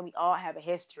past and we all have a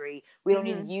history. We don't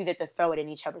need to use it to throw it in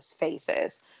each other's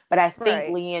faces. But I think Right.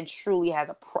 Leanne truly has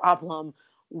a problem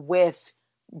with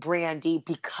Brandy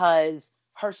because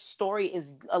her story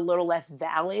is a little less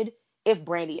valid if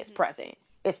Brandy is present.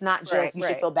 It's not Right. just, you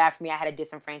should Right. feel bad for me, I had a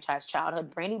disenfranchised childhood.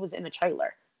 Brandy was in a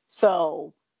trailer.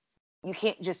 So you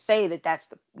can't just say that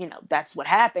that's what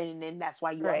happened and then that's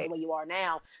why you are the Right. way you are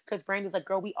now. Because Brandy's like,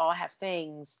 girl, we all have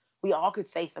things. We all could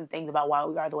say some things about why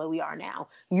we are the way we are now.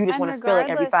 You just And want to spill it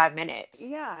every regardless, 5 minutes.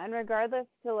 yeah, and regardless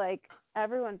to like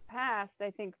everyone's past,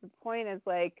 I think the point is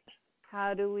like,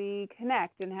 how do we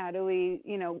connect and how do we,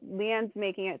 Leanne's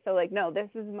making it so like, no, this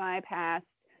is my past.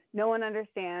 No one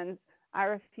understands. I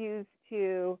refuse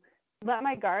to let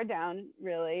my guard down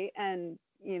really and,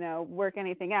 work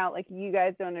anything out. Like, you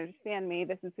guys don't understand me.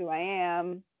 This is who I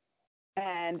am.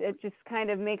 And it just kind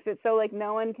of makes it so like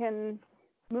no one can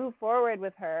move forward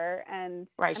with her. And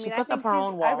Right. I She mean, I puts up think her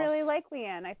own I walls. really like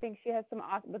Leanne. I think she has some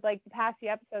awesome, but like the past few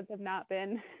episodes have not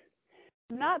been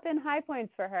high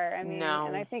points for her. I mean,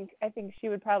 and No. I think she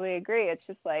would probably agree. It's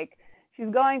just like she's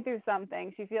going through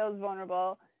something. She feels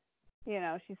vulnerable.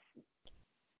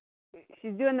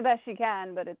 She's doing the best she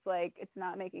can, but it's like it's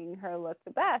not making her look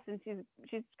the best, and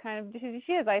she's kind of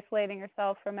she is isolating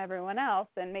herself from everyone else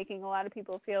and making a lot of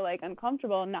people feel like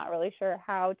uncomfortable and not really sure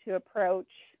how to approach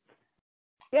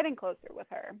getting closer with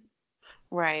her.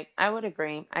 Right. I would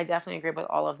agree. I definitely agree with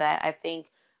all of that. I think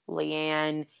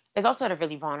Leanne is also at a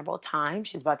really vulnerable time.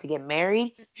 She's about to get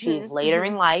married. She's Mhm. later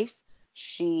in Mhm. life.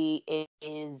 She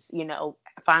is,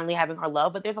 finally having her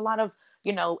love, but there's a lot of,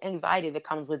 anxiety that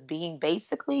comes with being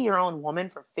basically your own woman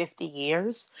for 50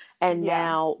 years and Yeah.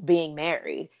 now being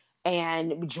married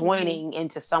and Mhm. joining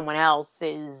into someone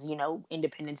else's,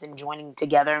 independence and joining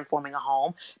together and forming a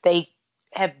home. They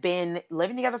have been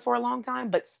living together for a long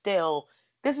time, but still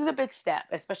this is a big step,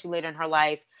 especially later in her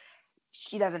life.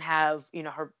 She doesn't have,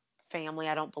 her family,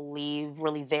 I don't believe,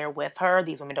 really there with her.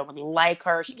 These women don't really like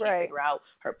her. She can't Right. figure out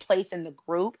her place in the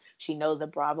group. She knows that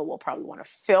Bravo will probably want to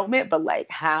film it, but like,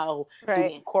 how do we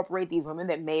Right. incorporate these women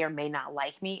that may or may not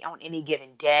like me on any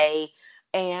given day?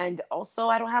 And also,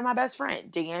 I don't have my best friend,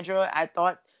 Deandra. I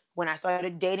thought when I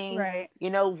started dating, Right.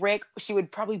 Rick, she would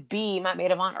probably be my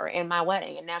maid of honor in my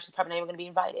wedding, and now she's probably not even going to be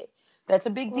invited. That's a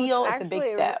big Well, it's deal. It's a big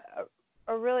actually step.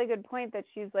 a really good point that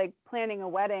she's like planning a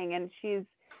wedding and she's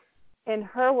in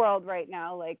her world right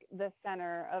now like the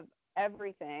center of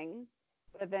everything,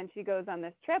 but then she goes on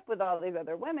this trip with all these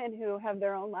other women who have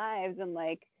their own lives and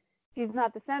like she's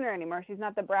not the center anymore. She's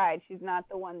not the bride. She's not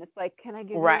the one that's like, can I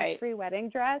give you a Right. free wedding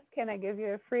dress? Can I give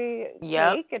you a free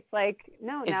Yep. cake? It's like,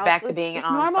 no, It's now back to it's being an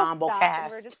just normal ensemble stuff and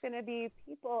we're cast. just going to be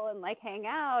people and like hang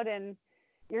out and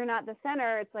you're not the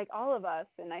center. It's like all of us.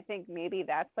 And I think maybe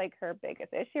that's like her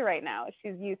biggest issue right now.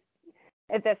 She's used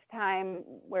at this time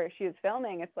where she was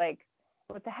filming. It's like,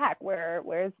 what the heck?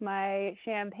 Where's my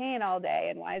champagne all day?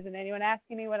 And why isn't anyone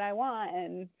asking me what I want?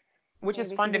 And Which is maybe she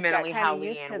just got fundamentally kind of how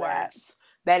used Leanne to that. works.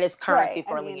 That is currency Right. I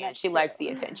for mean, Leanne. that's She likes the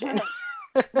true. attention.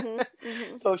 Mhm.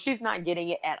 Mhm. So if she's not getting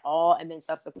it at all and then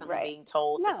subsequently Right. being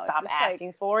told to No, it's stop just like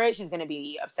asking for it, she's going to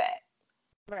be upset.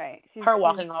 right. Her She's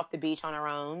walking off the beach on her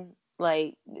own,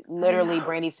 like I literally, know.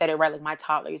 Brandy said it right. Like my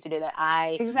toddler used to do that.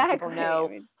 People Exactly. I know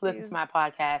mean, who listen she's to my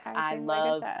podcast. I acting like a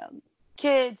love child.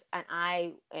 kids and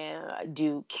I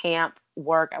do camp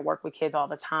work. I work with kids all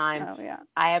the time. Oh yeah.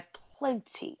 I have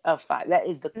plenty of five. That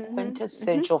is the Mhm. Mhm.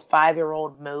 quintessential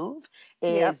 5-year-old move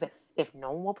Yep. is if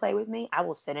no one will play with me, I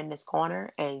will sit in this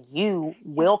corner and you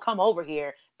will come over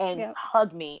here and Yep.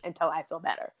 hug me until I feel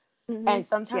better. Mhm. And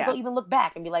sometimes Yeah. they'll even look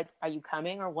back and be like, are you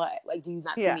coming or what? Like, do you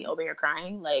not see Yeah. me over here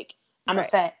crying? Like, I'm Right.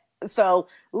 upset. So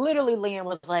literally Liam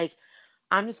was like,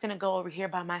 I'm just gonna go over here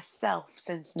by myself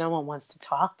since no one wants to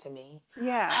talk to me.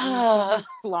 Yeah. I mean, she's just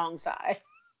Long sigh.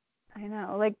 I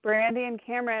know. Like Brandy and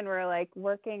Cameron were like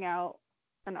working out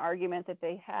an argument that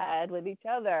they had with each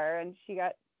other and she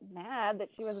got mad that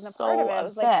she wasn't a part of So it. It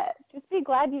was like upset. just be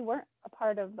glad you weren't a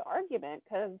part of the argument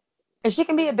cuz And she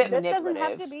can be a bit this doesn't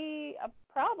have manipulative. to be a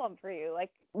problem for you.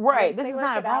 Like Right. once This they is work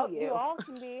not it about out, you you. all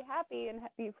can be happy and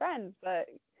be friends, but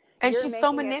And you're she's so making it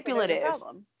so there's a manipulative.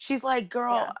 problem. She's like,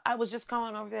 girl, Yeah. I was just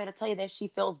coming over there to tell you that she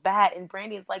feels bad. And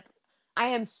Brandy is like, I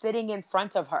am sitting in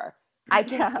front of her. I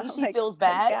can Yeah, see she like feels I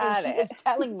bad, and got she it. is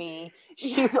telling me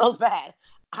she Yeah. feels bad.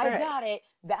 All I right. got it.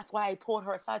 That's why I pulled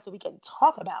her aside so we can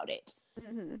talk about it.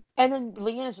 Mhm. And then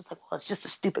Leanna's just like, well, it's just a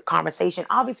stupid conversation.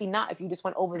 Obviously not if you just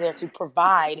went over there to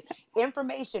provide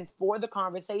information for the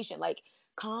conversation. Like,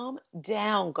 calm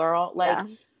down, girl. Like,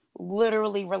 Yeah.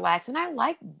 literally relax. And I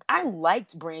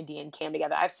liked Brandy and Cam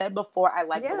together. I've said before, I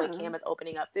like the way Yeah. Cam is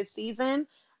opening up this season.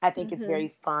 I think it's very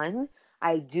Mhm. fun.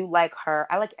 I do like her.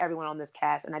 I like everyone on this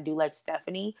cast, and I do like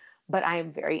Stephanie, but I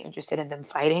am very interested in them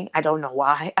fighting. I don't know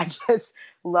why. I just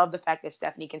love the fact that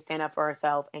Stephanie can stand up for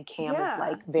herself and Cam is Yeah.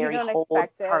 like You very don't hold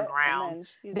expect her it, and ground. then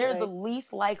she's They're the like,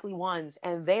 least likely ones,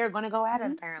 and they are going to go at it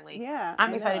mhm. apparently. Yeah, I'm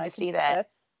I know. excited I to could. see that.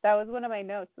 That was one of my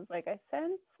notes. Was like I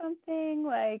sensed something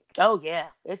like Oh yeah,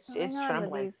 it's going on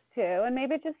with trembling. these two, and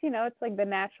maybe just it's like the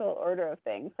natural order of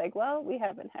things. Like, well, we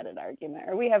haven't had an argument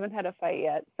or we haven't had a fight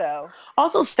yet, so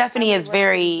Also, how Stephanie do we is work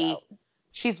things out?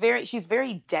 she's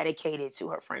very dedicated to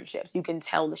her friendships. You can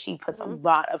tell that she puts a Hmm.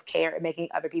 lot of care in making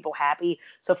other people happy.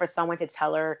 So for someone to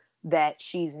tell her that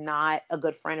she's not a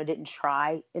good friend or didn't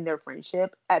try in their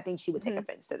friendship, I think she would take Hmm.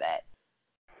 offense to that.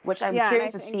 Which I'm Yeah, and I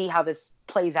curious to think see how this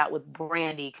plays out with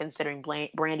Brandy, considering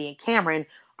Brandy and Cameron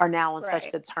are now on such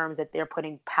right. good terms that they're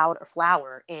putting powder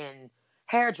flour in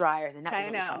hair dryers, and that was I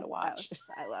really fun know to that was. watch.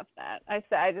 I love that.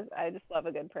 I just love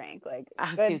a good prank, like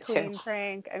I do good too. clean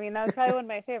prank. I mean, that was probably one of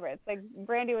my favorites. Like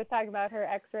Brandy was talking about her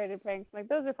X-rated pranks. I'm like,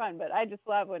 those are fun, but I just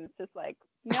love when it's just like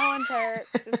no one's hurt,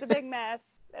 just a big mess,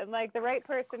 and like the right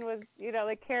person was,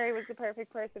 like Carrie was the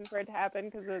perfect person for it to happen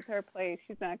because it was her place.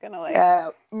 She's not gonna like Yeah.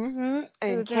 And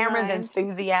lose her Cameron's mind.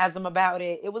 enthusiasm about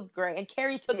it, it was great. And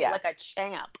Carrie took it Yeah, like a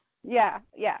champ. yeah.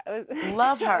 It was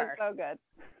Love that was her. so good.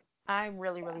 I'm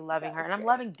really, Yeah, really loving that her. was And I'm great.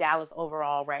 loving Dallas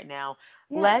overall right now.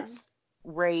 Yeah, Let's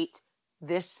rate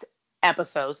this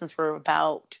episode since we're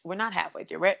not halfway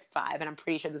through. We're at 5, and I'm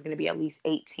pretty sure there's going to be at least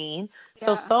 18.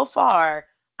 yeah. So far,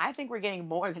 I think we're getting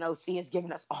more than OC has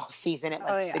given us all season at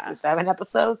Oh like 6 or yeah, 7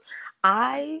 episodes.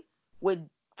 yeah. I would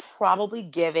probably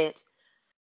give it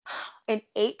an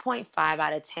 8.5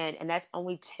 out of 10, and that's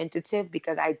only tentative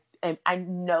because I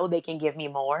know they can give me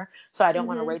more, so I don't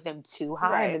want to Mhm. rate them too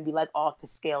high and Right. then be like off the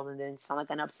scales and then sound like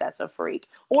an obsessive freak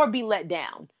or be let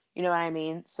down. You know what I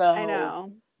mean? I So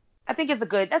know. I think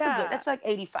Yeah. that's like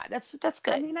 85. That's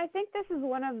I good. mean, I think this is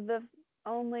one of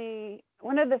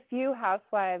the few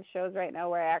housewives shows right now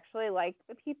where I actually like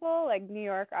the people, like New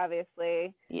York,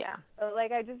 obviously. Yeah. But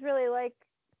like, I just really like,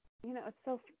 it's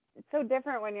so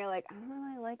different when you're like, I don't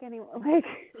really like anyone. Like,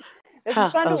 this is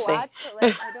Huh, fun to OC. watch, but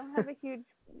like, I don't have a huge,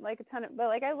 like a ton of, but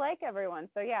like, I like everyone.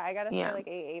 So yeah, I gotta say Yeah. like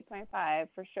 8.5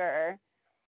 for sure.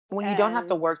 When you don't have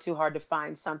to And work too hard to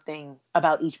find something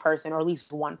about each person or at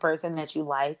least one person that you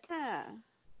like, yeah,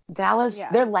 Dallas,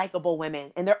 yeah, they're likable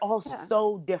women and they're all yeah,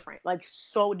 so different, like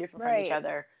so different from each right,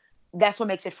 other. That's what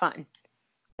makes it fun.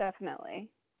 definitely.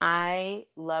 I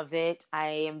love it. I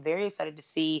am very excited to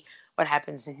see what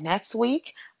happens next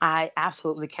week. I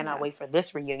absolutely cannot Yeah. wait for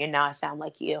this reunion. Now I sound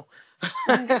like you.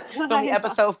 I know. It's gonna I be know.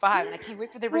 episode 5, and I can't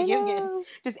wait for the I reunion. know.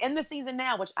 Just end the season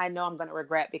now, which I know I'm gonna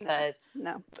regret No, because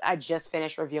no. I just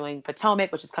finished reviewing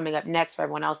Potomac, which is coming up next for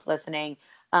everyone else listening.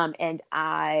 And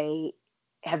I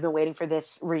have been waiting for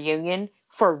this reunion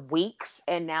for weeks,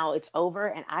 and now it's over,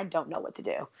 and I don't know what to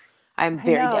do. I'm I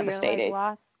very know. You're like devastated.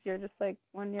 lost. You're just like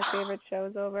one of your favorite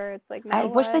shows over. It's like I now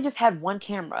wish they what? just had one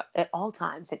camera at all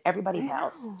times in I everybody's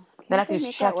house. know. Then I Can't could they just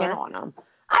make that check in work? on them.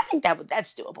 I think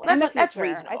that's doable. In the That's future, I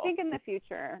reasonable. think in the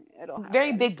future it'll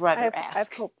Very happen. Big Brother I've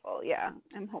esque. hopeful. Yeah,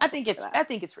 I'm hopeful for that. I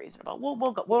think it's reasonable.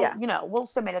 Yeah, We'll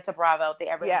submit it to Bravo if they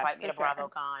ever yeah, invite me for to sure.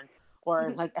 BravoCon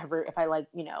or like ever if I like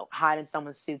hide in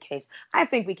someone's suitcase. I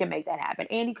think we can make that happen.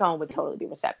 Andy Cohen would totally be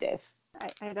receptive.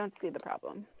 I don't see the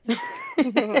problem.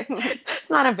 It's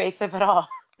not invasive at all.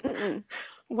 Mm-mm.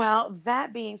 Well,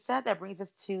 that being said, that brings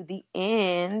us to the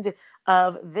end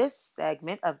of this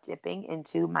segment of dipping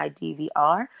into my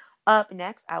DVR. Up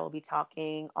next, I will be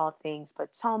talking all things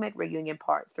Potomac Reunion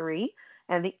Part 3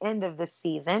 and the end of the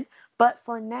season. But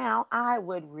for now, I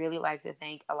would really like to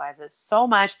thank Eliza so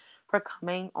much for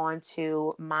coming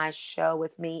onto my show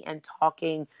with me and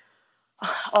talking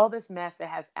all this mess that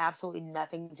has absolutely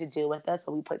nothing to do with us,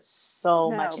 but we put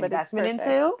so much No, but it's investment perfect.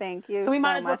 into. Thank you So we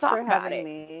might so as well much talk for about having it.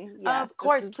 me. Yes, Of this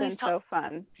course, has been so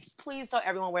fun. please tell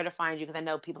everyone where to find you because I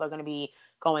know people are going to be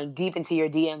going deep into your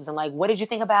DMs and like, what did you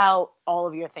think about all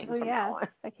of your Oh things from now yes, on?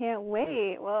 I can't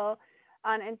wait. Well,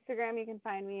 on Instagram you can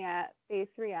find me at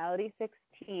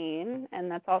facereality16,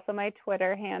 and that's also my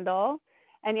Twitter handle.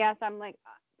 And yes, I'm like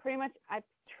pretty much I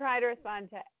try to respond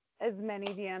to as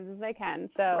many DMs as I can.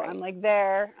 So I'm Right. like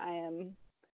there. I am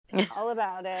all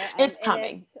about it. I'm It's in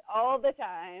it coming. all the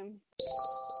time.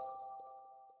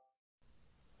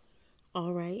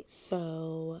 All right,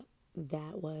 so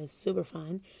that was super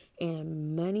fun.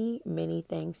 And many, many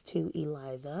thanks to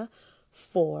Eliza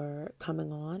for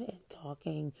coming on and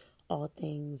talking all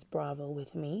things Bravo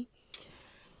with me.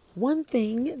 One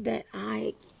thing that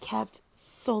I kept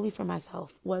solely for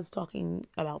myself was talking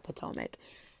about Potomac.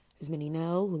 As many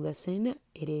know who listen,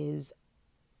 it is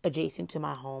adjacent to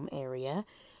my home area,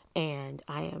 and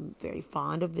I am very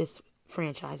fond of this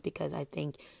franchise because I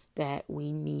think that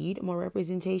we need more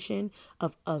representation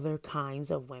of other kinds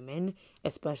of women,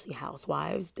 especially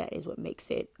housewives. That is what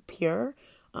makes it pure.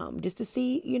 Just to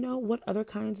see, what other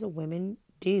kinds of women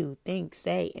do, think,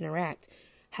 say, interact,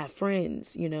 have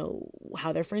friends,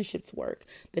 how their friendships work,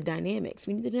 the dynamics.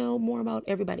 We need to know more about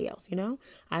everybody else.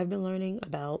 I've been learning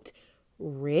about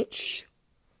rich,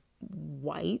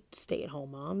 white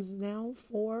stay-at-home moms now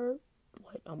for,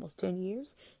 almost 10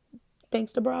 years,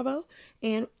 thanks to Bravo.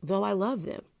 And though I love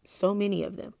them, so many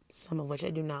of them, some of which I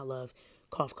do not love,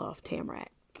 cough, cough, Tamrat.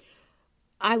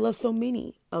 I love so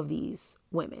many of these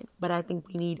women, but I think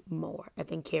we need more. I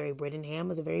think Carrie Brittingham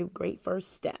was a very great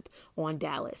first step on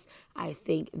Dallas. I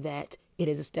think that it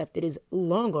is a step that is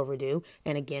long overdue.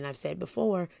 And again, I've said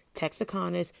before,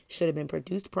 Texaconas should have been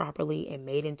produced properly and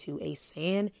made into a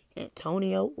San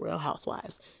Antonio Real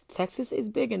Housewives. Texas is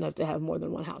big enough to have more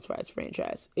than one Housewives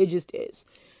franchise. It just is.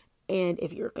 And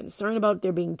if you're concerned about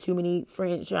there being too many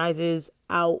franchises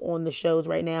out on the shows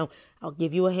right now, I'll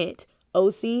give you a hint.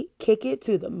 OC, kick it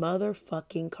to the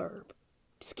motherfucking curb.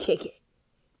 Just kick it.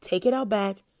 Take it out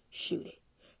back, shoot it.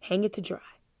 Hang it to dry.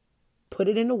 Put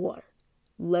it in the water.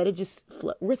 Let it just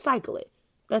float. Recycle it.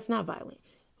 That's not violent.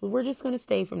 We're just going to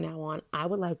stay from now on. I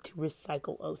would like to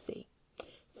recycle OC.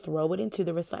 Throw it into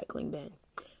the recycling bin.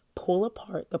 Pull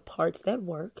apart the parts that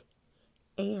work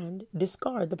and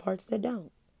discard the parts that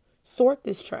don't. Sort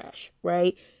this trash,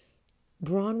 right?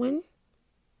 Bronwyn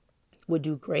would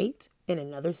do great in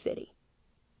another city.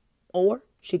 Or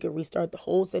she could restart the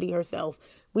whole city herself.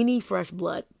 We need fresh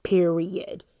blood,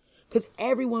 period. Because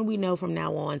everyone we know from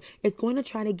now on is going to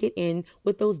try to get in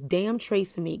with those damn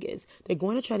Trace Amigas. They're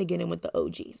going to try to get in with the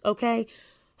OGs, okay?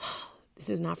 This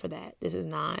is not for that. This is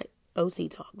not OC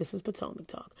talk. This is Potomac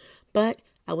talk. But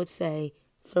I would say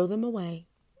throw them away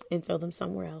and throw them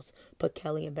somewhere else. Put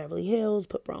Kelly in Beverly Hills.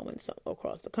 Put Bronwyn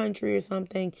across the country or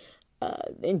something.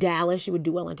 In Dallas, she would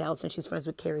do well in Dallas, and she's friends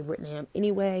with Carrie Brittingham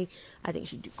anyway. I think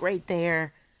she'd do great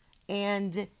there.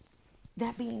 And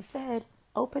that being said,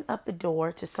 open up the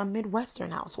door to some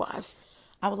Midwestern housewives.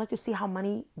 I would like to see how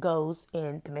money goes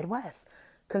in the Midwest,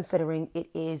 considering it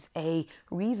is a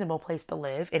reasonable place to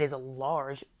live. It is a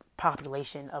large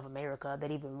population of America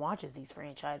that even watches these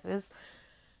franchises.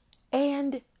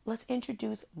 And let's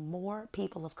introduce more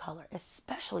people of color,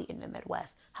 especially in the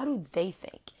Midwest. How do they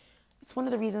think? It's one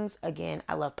of the reasons, again,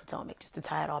 I love Potomac, just to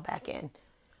tie it all back in.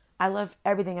 I love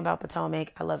everything about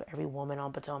Potomac. I love every woman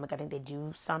on Potomac. I think they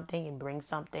do something and bring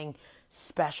something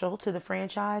special to the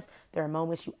franchise. There are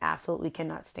moments you absolutely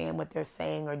cannot stand what they're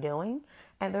saying or doing.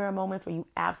 And there are moments where you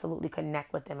absolutely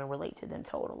connect with them and relate to them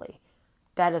totally.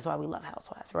 That is why we love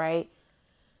Housewives, right?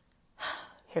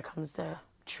 Here comes the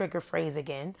trigger phrase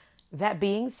again. That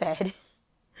being said,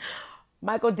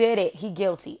 Michael did it. He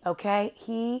guilty, okay?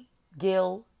 He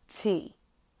guilty.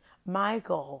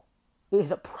 Michael is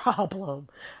a problem,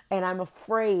 and I'm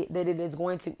afraid that it is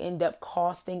going to end up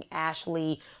costing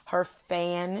Ashley her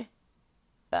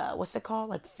what's it called?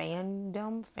 Like fan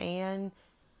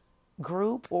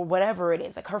group, or whatever it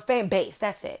is, like her fan base.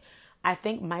 That's it. I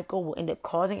think Michael will end up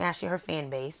causing Ashley her fan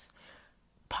base,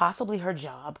 possibly her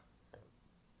job.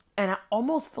 And I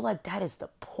almost feel like that is the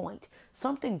point.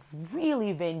 Something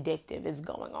really vindictive is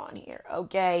going on here,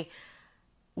 okay?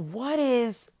 What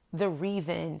is the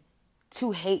reason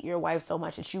to hate your wife so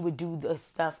much that you would do this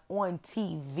stuff on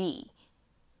TV?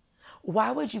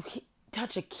 Why would you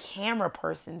touch a camera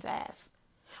person's ass?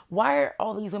 Why are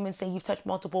all these women saying you've touched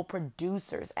multiple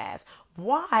producers' ass?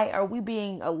 Why are we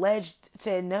being alleged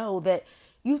to know that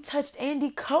you touched Andy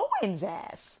Cohen's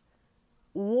ass?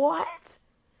 What?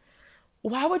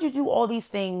 Why would you do all these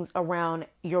things around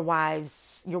your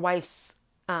wife's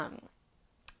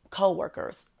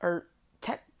co-workers or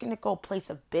technical place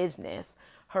of business,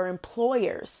 her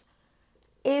employers,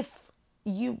 if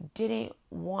you didn't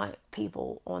want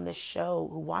people on the show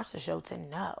who watch the show to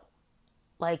know?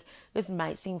 Like, this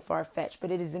might seem far-fetched,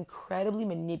 but it is incredibly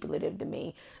manipulative to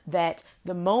me that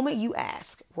the moment you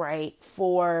ask, right,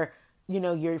 for,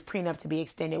 your prenup to be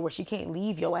extended, where she can't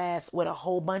leave your ass with a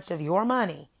whole bunch of your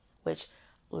money, which,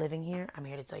 living here, I'm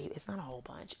here to tell you, it's not a whole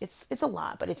bunch. It's a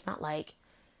lot, but it's not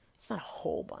a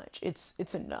whole bunch.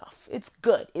 It's enough. It's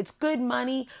good. It's good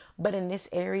money, but in this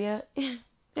area,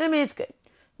 it's good.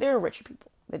 There are richer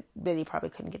people that he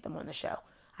probably couldn't get them on the show.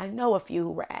 I know a few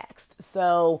who were asked,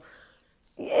 so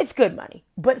it's good money.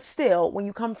 But still, when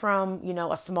you come from,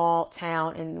 a small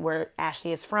town, and where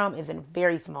Ashley is from is in a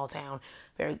very small town,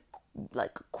 very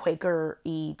like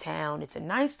Quaker-y town. It's a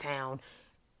nice town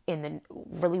in the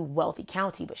really wealthy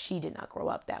county, but she did not grow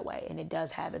up that way. And it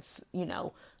does have its,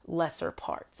 lesser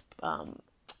parts.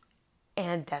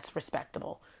 And that's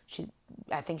respectable.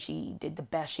 I think she did the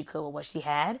best she could with what she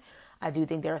had. I do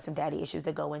think there are some daddy issues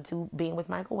that go into being with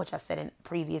Michael, which I've said in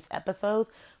previous episodes.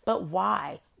 But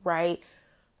why, right?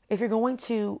 If you're going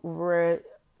to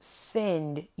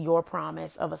rescind your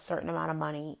promise of a certain amount of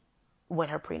money when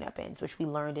her prenup ends, which we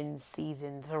learned in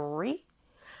season 3,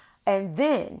 and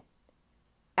then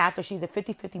after she's a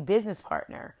 50-50 business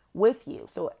partner with you,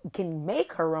 so can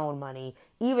make her own money,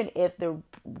 even if the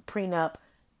prenup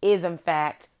is in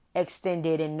fact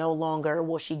extended and no longer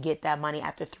will she get that money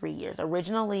after 3 years.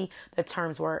 Originally, the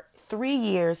terms were 3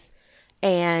 years,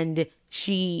 and if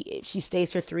she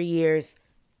stays for 3 years,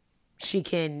 she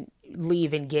can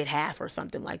leave and get half or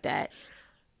something like that.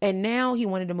 And now he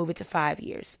wanted to move it to 5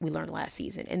 years. We learned last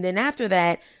season. And then after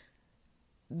that,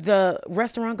 the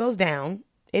restaurant goes down.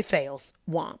 It fails.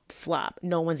 Womp. Flop.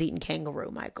 No one's eating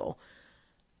kangaroo, Michael.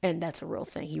 And that's a real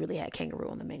thing. He really had kangaroo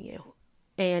on the menu.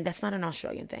 And that's not an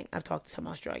Australian thing. I've talked to some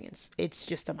Australians. It's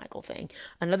just a Michael thing.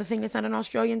 Another thing that's not an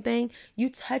Australian thing, you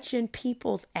touching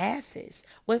people's asses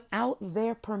without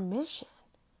their permission.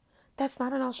 That's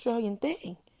not an Australian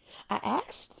thing. I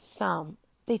asked some.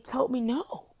 They told me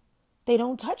no. They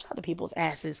don't touch other people's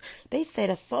asses. They said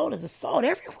assault is assault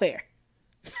everywhere.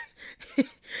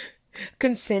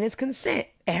 Consent is consent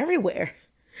everywhere.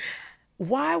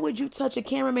 Why would you touch a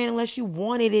cameraman unless you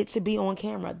wanted it to be on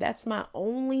camera? That's my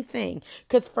only thing.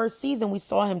 Because first season, we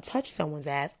saw him touch someone's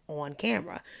ass on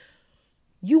camera.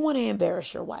 You want to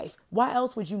embarrass your wife. Why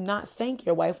else would you not thank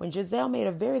your wife when Gizelle made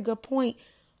a very good point?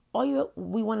 All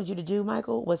we wanted you to do,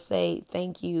 Michael, was say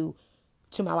thank you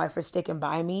to my wife for sticking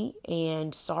by me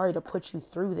and sorry to put you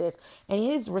through this. And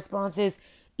his response is,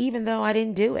 even though I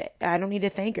didn't do it, I don't need to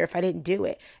thank her if I didn't do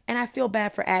it. And I feel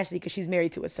bad for Ashley because she's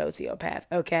married to a sociopath,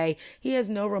 okay? He has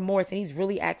no remorse, and he's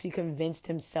really actually convinced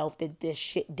himself that this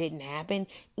shit didn't happen,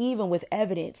 even with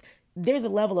evidence. There's a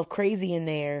level of crazy in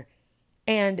there.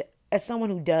 And as someone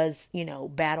who does,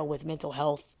 battle with mental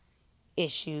health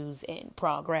issues and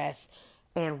progress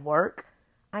and work,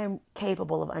 I am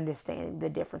capable of understanding the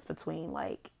difference between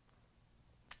like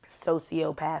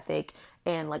sociopathic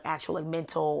and like actual like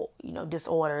mental,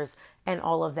 disorders and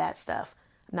all of that stuff.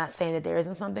 I'm not saying that there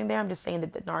isn't something there. I'm just saying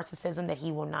that the narcissism that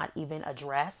he will not even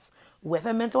address with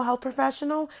a mental health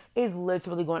professional is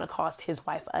literally going to cost his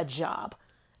wife a job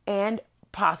and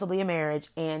possibly a marriage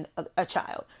and a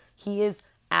child. He is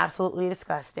absolutely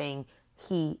disgusting.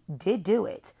 He did do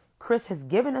it. Chris has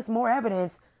given us more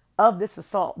evidence of this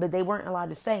assault that they weren't allowed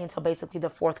to say until basically the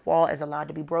fourth wall is allowed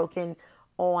to be broken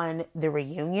on the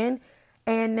reunion.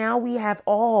 And now we have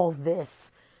all this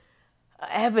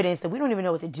evidence that we don't even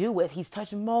know what to do with. He's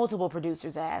touched multiple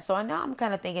producers' ass. So I know I'm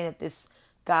kind of thinking that this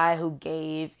guy who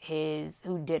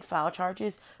did file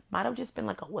charges might have just been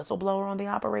like a whistleblower on the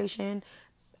operation.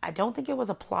 I don't think it was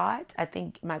a plot. I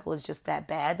think Michael is just that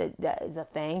bad. That is a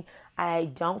thing. I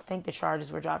don't think the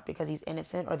charges were dropped because he's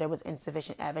innocent or there was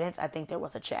insufficient evidence. I think there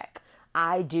was a check.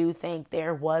 I do think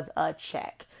there was a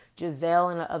check.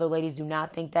 Gizelle and the other ladies do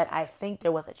not think that. I think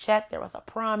there was a check. There was a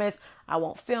promise. I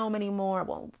won't film anymore. I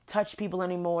won't touch people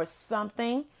anymore.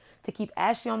 Something to keep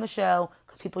Ashley on the show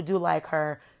because people do like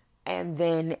her. And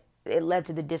then it led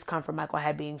to the discomfort Michael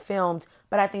had being filmed.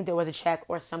 But I think there was a check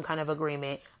or some kind of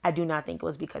agreement. I do not think it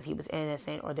was because he was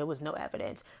innocent or there was no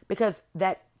evidence. Because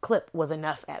that clip was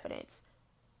enough evidence.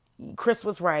 Chris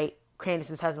was right.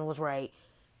 Candace's husband was right.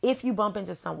 If you bump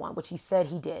into someone, which he said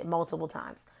he did multiple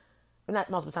times. Not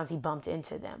multiple times he bumped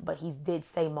into them. But he did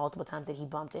say multiple times that he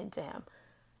bumped into him.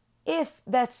 If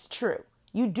that's true,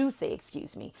 you do say,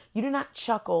 excuse me. You do not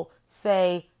chuckle,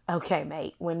 say, okay,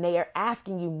 mate, when they are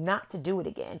asking you not to do it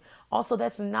again. Also,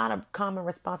 that's not a common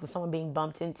response to someone being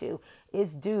bumped into.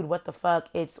 It's, dude, what the fuck?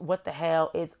 It's, what the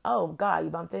hell? It's, oh, God, you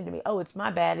bumped into me. Oh, it's my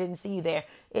bad. I didn't see you there.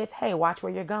 It's, hey, watch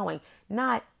where you're going.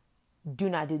 Not, do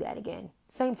not do that again.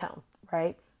 Same tone,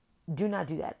 right? Do not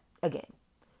do that again.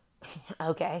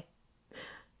 Okay?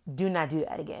 Do not do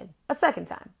that again. A second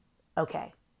time.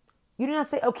 Okay. You do not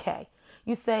say, okay.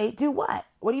 You say, do what?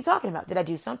 What are you talking about? Did I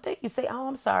do something? You say, oh,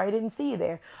 I'm sorry. I didn't see you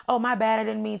there. Oh, my bad. I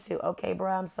didn't mean to. Okay,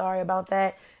 bro, I'm sorry about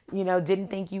that. Didn't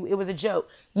think it was a joke.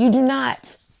 You do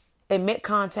not admit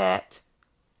contact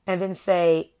and then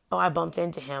say, oh, I bumped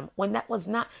into him. When that was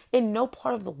not, in no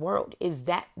part of the world is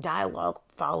that dialogue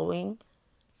following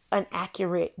an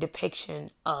accurate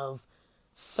depiction of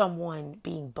someone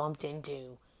being bumped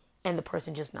into and the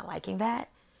person just not liking that.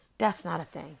 That's not a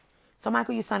thing. So,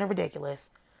 Michael, you sounded ridiculous.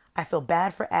 I feel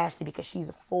bad for Ashley because she's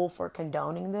a fool for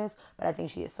condoning this, but I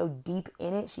think she is so deep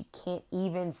in it, she can't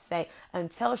even say,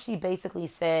 until she basically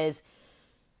says,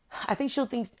 I think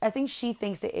she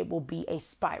thinks that it will be a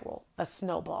spiral, a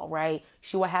snowball, right?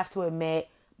 She will have to admit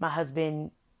my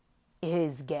husband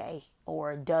is gay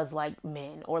or does like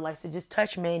men or likes to just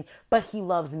touch men, but he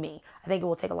loves me. I think it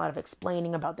will take a lot of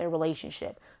explaining about their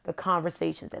relationship, the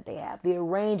conversations that they have, the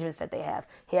arrangements that they have.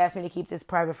 He asked me to keep this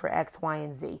private for X, Y,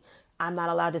 and Z. I'm not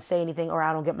allowed to say anything or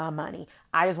I don't get my money.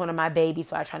 I just wanted my baby,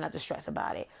 so I try not to stress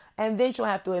about it. And then she'll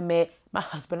have to admit my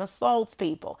husband assaults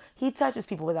people. He touches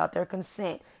people without their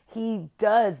consent. He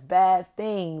does bad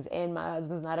things, and my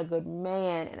husband's not a good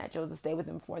man, and I chose to stay with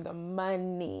him for the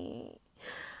money.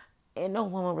 And no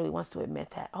woman really wants to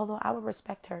admit that, although I would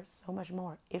respect her so much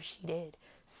more if she did.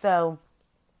 So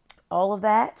all of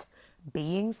that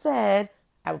being said,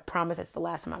 I would promise it's the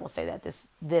last time I will say that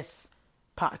this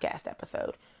podcast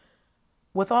episode.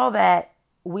 With all that,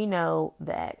 we know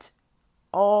that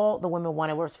all the women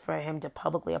wanted was for him to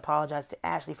publicly apologize to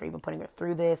Ashley for even putting her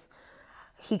through this.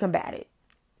 He combated.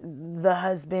 The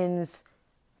husbands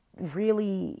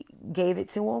really gave it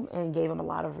to him and gave him a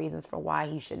lot of reasons for why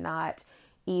he should not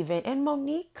even. And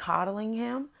Monique coddling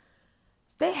him,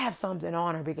 they have something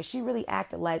on her because she really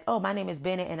acted like, oh, my name is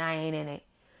Bennett and I ain't in it.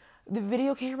 The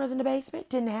video cameras in the basement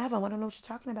didn't have them. I don't know what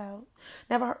you're talking about.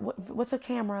 Never heard, what's a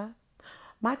camera?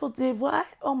 Michael did what?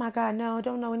 Oh my God, no, I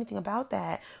don't know anything about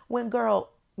that. When girl,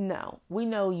 no, we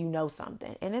know you know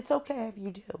something. And it's okay if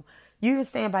you do. You can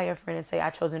stand by your friend and say, I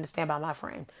chose him to stand by my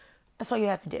friend. That's all you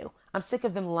have to do. I'm sick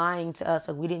of them lying to us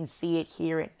like we didn't see it,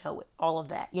 hear it, know it. All of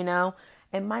that, you know?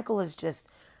 And Michael is just,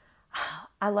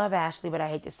 I love Ashley, but I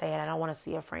hate to say it. I don't want to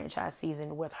see a franchise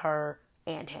season with her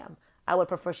and him. I would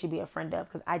prefer she be a friend of,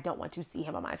 because I don't want to see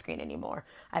him on my screen anymore.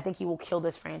 I think he will kill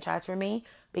this franchise for me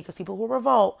because people will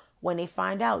revolt when they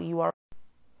find out you are.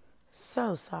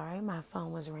 So sorry, my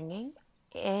phone was ringing.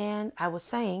 And I was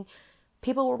saying,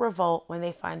 people will revolt when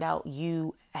they find out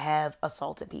you have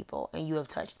assaulted people and you have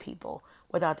touched people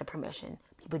without their permission.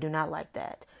 People do not like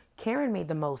that. Karen made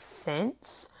the most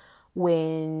sense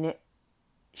when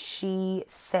she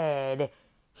said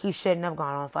he shouldn't have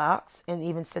gone on Fox and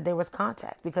even said there was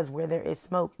contact, because where there is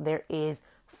smoke, there is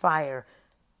fire.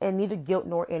 And neither guilt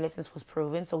nor innocence was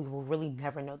proven, so we will really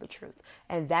never know the truth.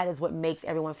 And that is what makes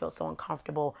everyone feel so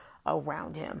uncomfortable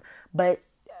around him. But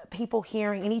people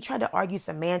hearing, and he tried to argue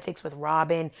semantics with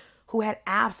Robin, who had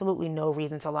absolutely no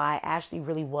reason to lie. Ashley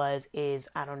really is,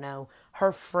 I don't know,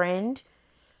 her friend.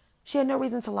 She had no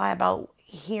reason to lie about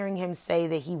hearing him say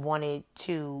that he wanted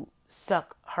to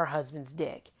suck her husband's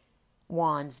dick,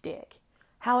 Juan's dick.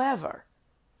 However,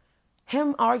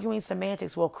 him arguing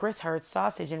semantics, well, Chris heard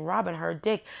sausage and Robin heard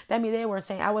dick. That means they weren't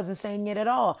saying, I wasn't saying it at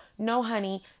all. No,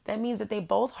 honey, that means that they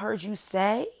both heard you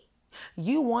say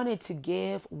you wanted to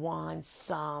give Juan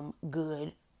some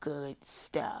good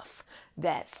stuff.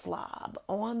 That slob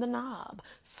on the knob.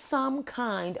 Some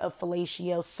kind of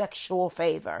fellatio sexual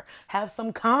favor. Have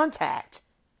some contact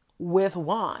with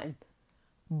Juan.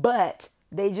 But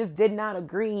they just did not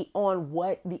agree on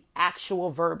what the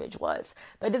actual verbiage was.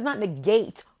 That does not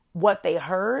negate what they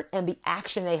heard and the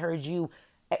action they heard you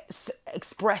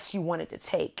express you wanted to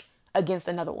take against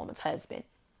another woman's husband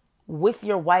with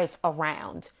your wife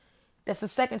around. That's the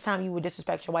second time you would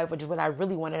disrespect your wife, which is what I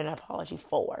really wanted an apology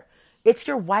for. It's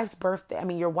your wife's birthday. I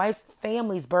mean, your wife's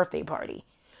family's birthday party.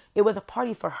 It was a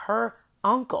party for her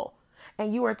uncle.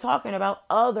 And you were talking about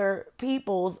other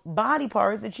people's body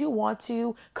parts that you want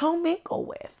to commingle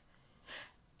with.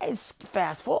 It's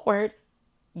fast forward,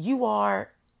 you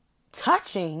are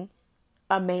touching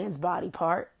a man's body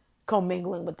part,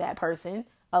 commingling with that person,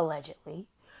 allegedly,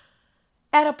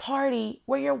 at a party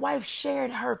where your wife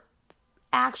shared her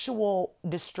actual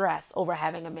distress over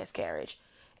having a miscarriage.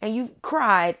 And you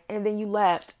cried, and then you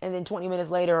left, and then 20 minutes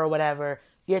later or whatever,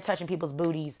 you're touching people's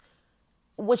booties,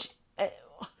 which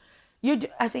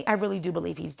I really do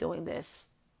believe he's doing this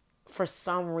for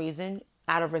some reason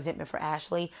out of resentment for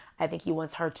Ashley. I think he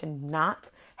wants her to not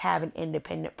have an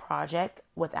independent project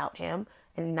without him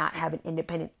and not have an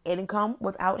independent income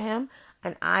without him.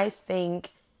 And I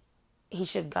think he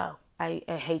should go. I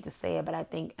hate to say it, but I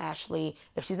think Ashley,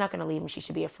 if she's not going to leave him, she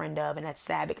should be a friend of. And that's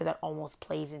sad because that almost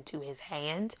plays into his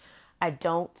hand. I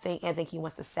think he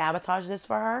wants to sabotage this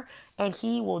for her, and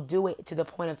he will do it to the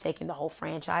point of taking the whole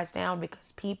franchise down,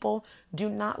 because people do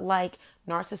not like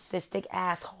narcissistic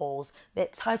assholes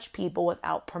that touch people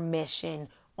without permission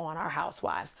on our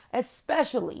housewives,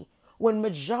 especially when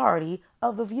majority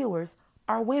of the viewers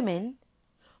are women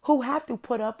who have to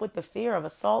put up with the fear of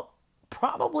assault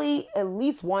probably at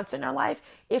least once in their life,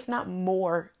 if not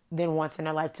more than once in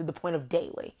their life, to the point of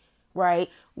daily. right?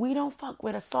 We don't fuck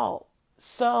with assault.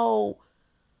 So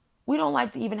we don't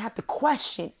like to even have to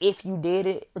question if you did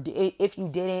it or if you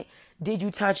didn't. Did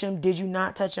you touch him? Did you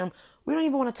not touch him? We don't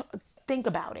even want to think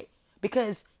about it,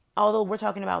 because although we're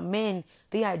talking about men,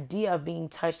 the idea of being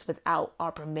touched without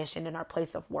our permission in our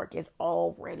place of work is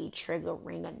already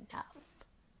triggering enough.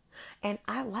 And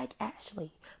I like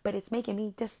Ashley, but it's making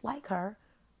me dislike her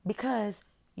because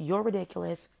you're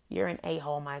ridiculous. You're an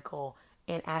a-hole, Michael,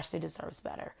 and Ashley deserves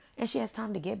better. And she has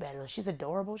time to get better. She's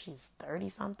adorable. She's 30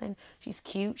 something. She's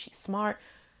cute. She's smart.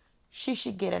 She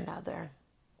should get another.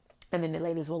 And then the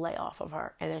ladies will lay off of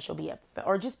her. And then she'll be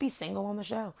or just be single on the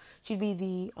show. She'd be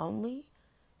the only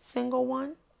single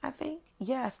one, I think.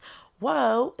 Yes.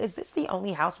 Whoa, is this the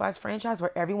only Housewives franchise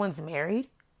where everyone's married?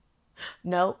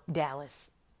 No, Dallas.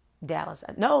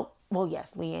 No, well,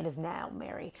 yes, Leanne is now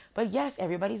married. But yes,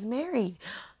 everybody's married.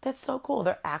 That's so cool.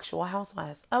 They're actual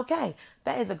housewives. Okay,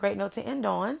 that is a great note to end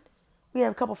on. We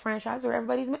have a couple franchises where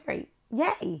everybody's married.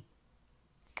 Yay.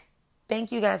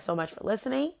 Thank you guys so much for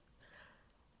listening.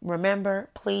 Remember,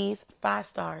 please, 5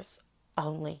 stars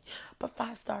only. But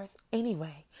 5 stars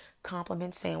anyway.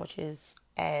 Compliment sandwiches,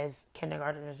 as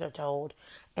kindergartners are told.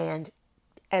 And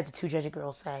as the 2 Judgy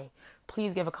girls say,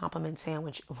 please give a compliment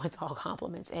sandwich with all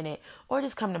compliments in it. Or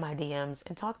just come to my DMs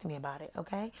and talk to me about it,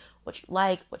 okay? What you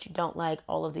like, what you don't like,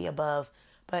 all of the above.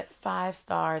 But 5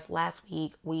 stars. Last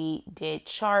week we did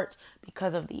chart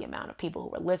because of the amount of people who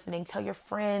were listening. Tell your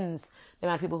friends. The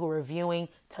amount of people who were reviewing.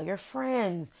 Tell your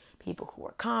friends. People who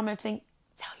were commenting.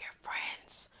 Tell your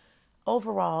friends.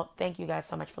 Overall, thank you guys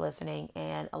so much for listening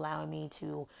and allowing me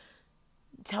to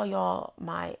tell y'all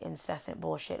my incessant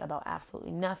bullshit about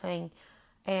absolutely nothing.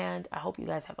 And I hope you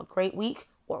guys have a great week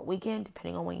or weekend,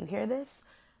 depending on when you hear this.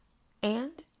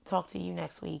 And talk to you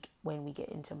next week when we get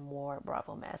into more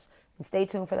Bravo mess. And stay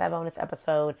tuned for that bonus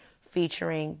episode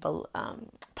featuring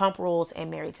Pump Rules and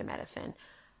Married to Medicine.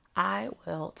 I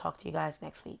will talk to you guys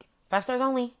next week. 5 stars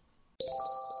only.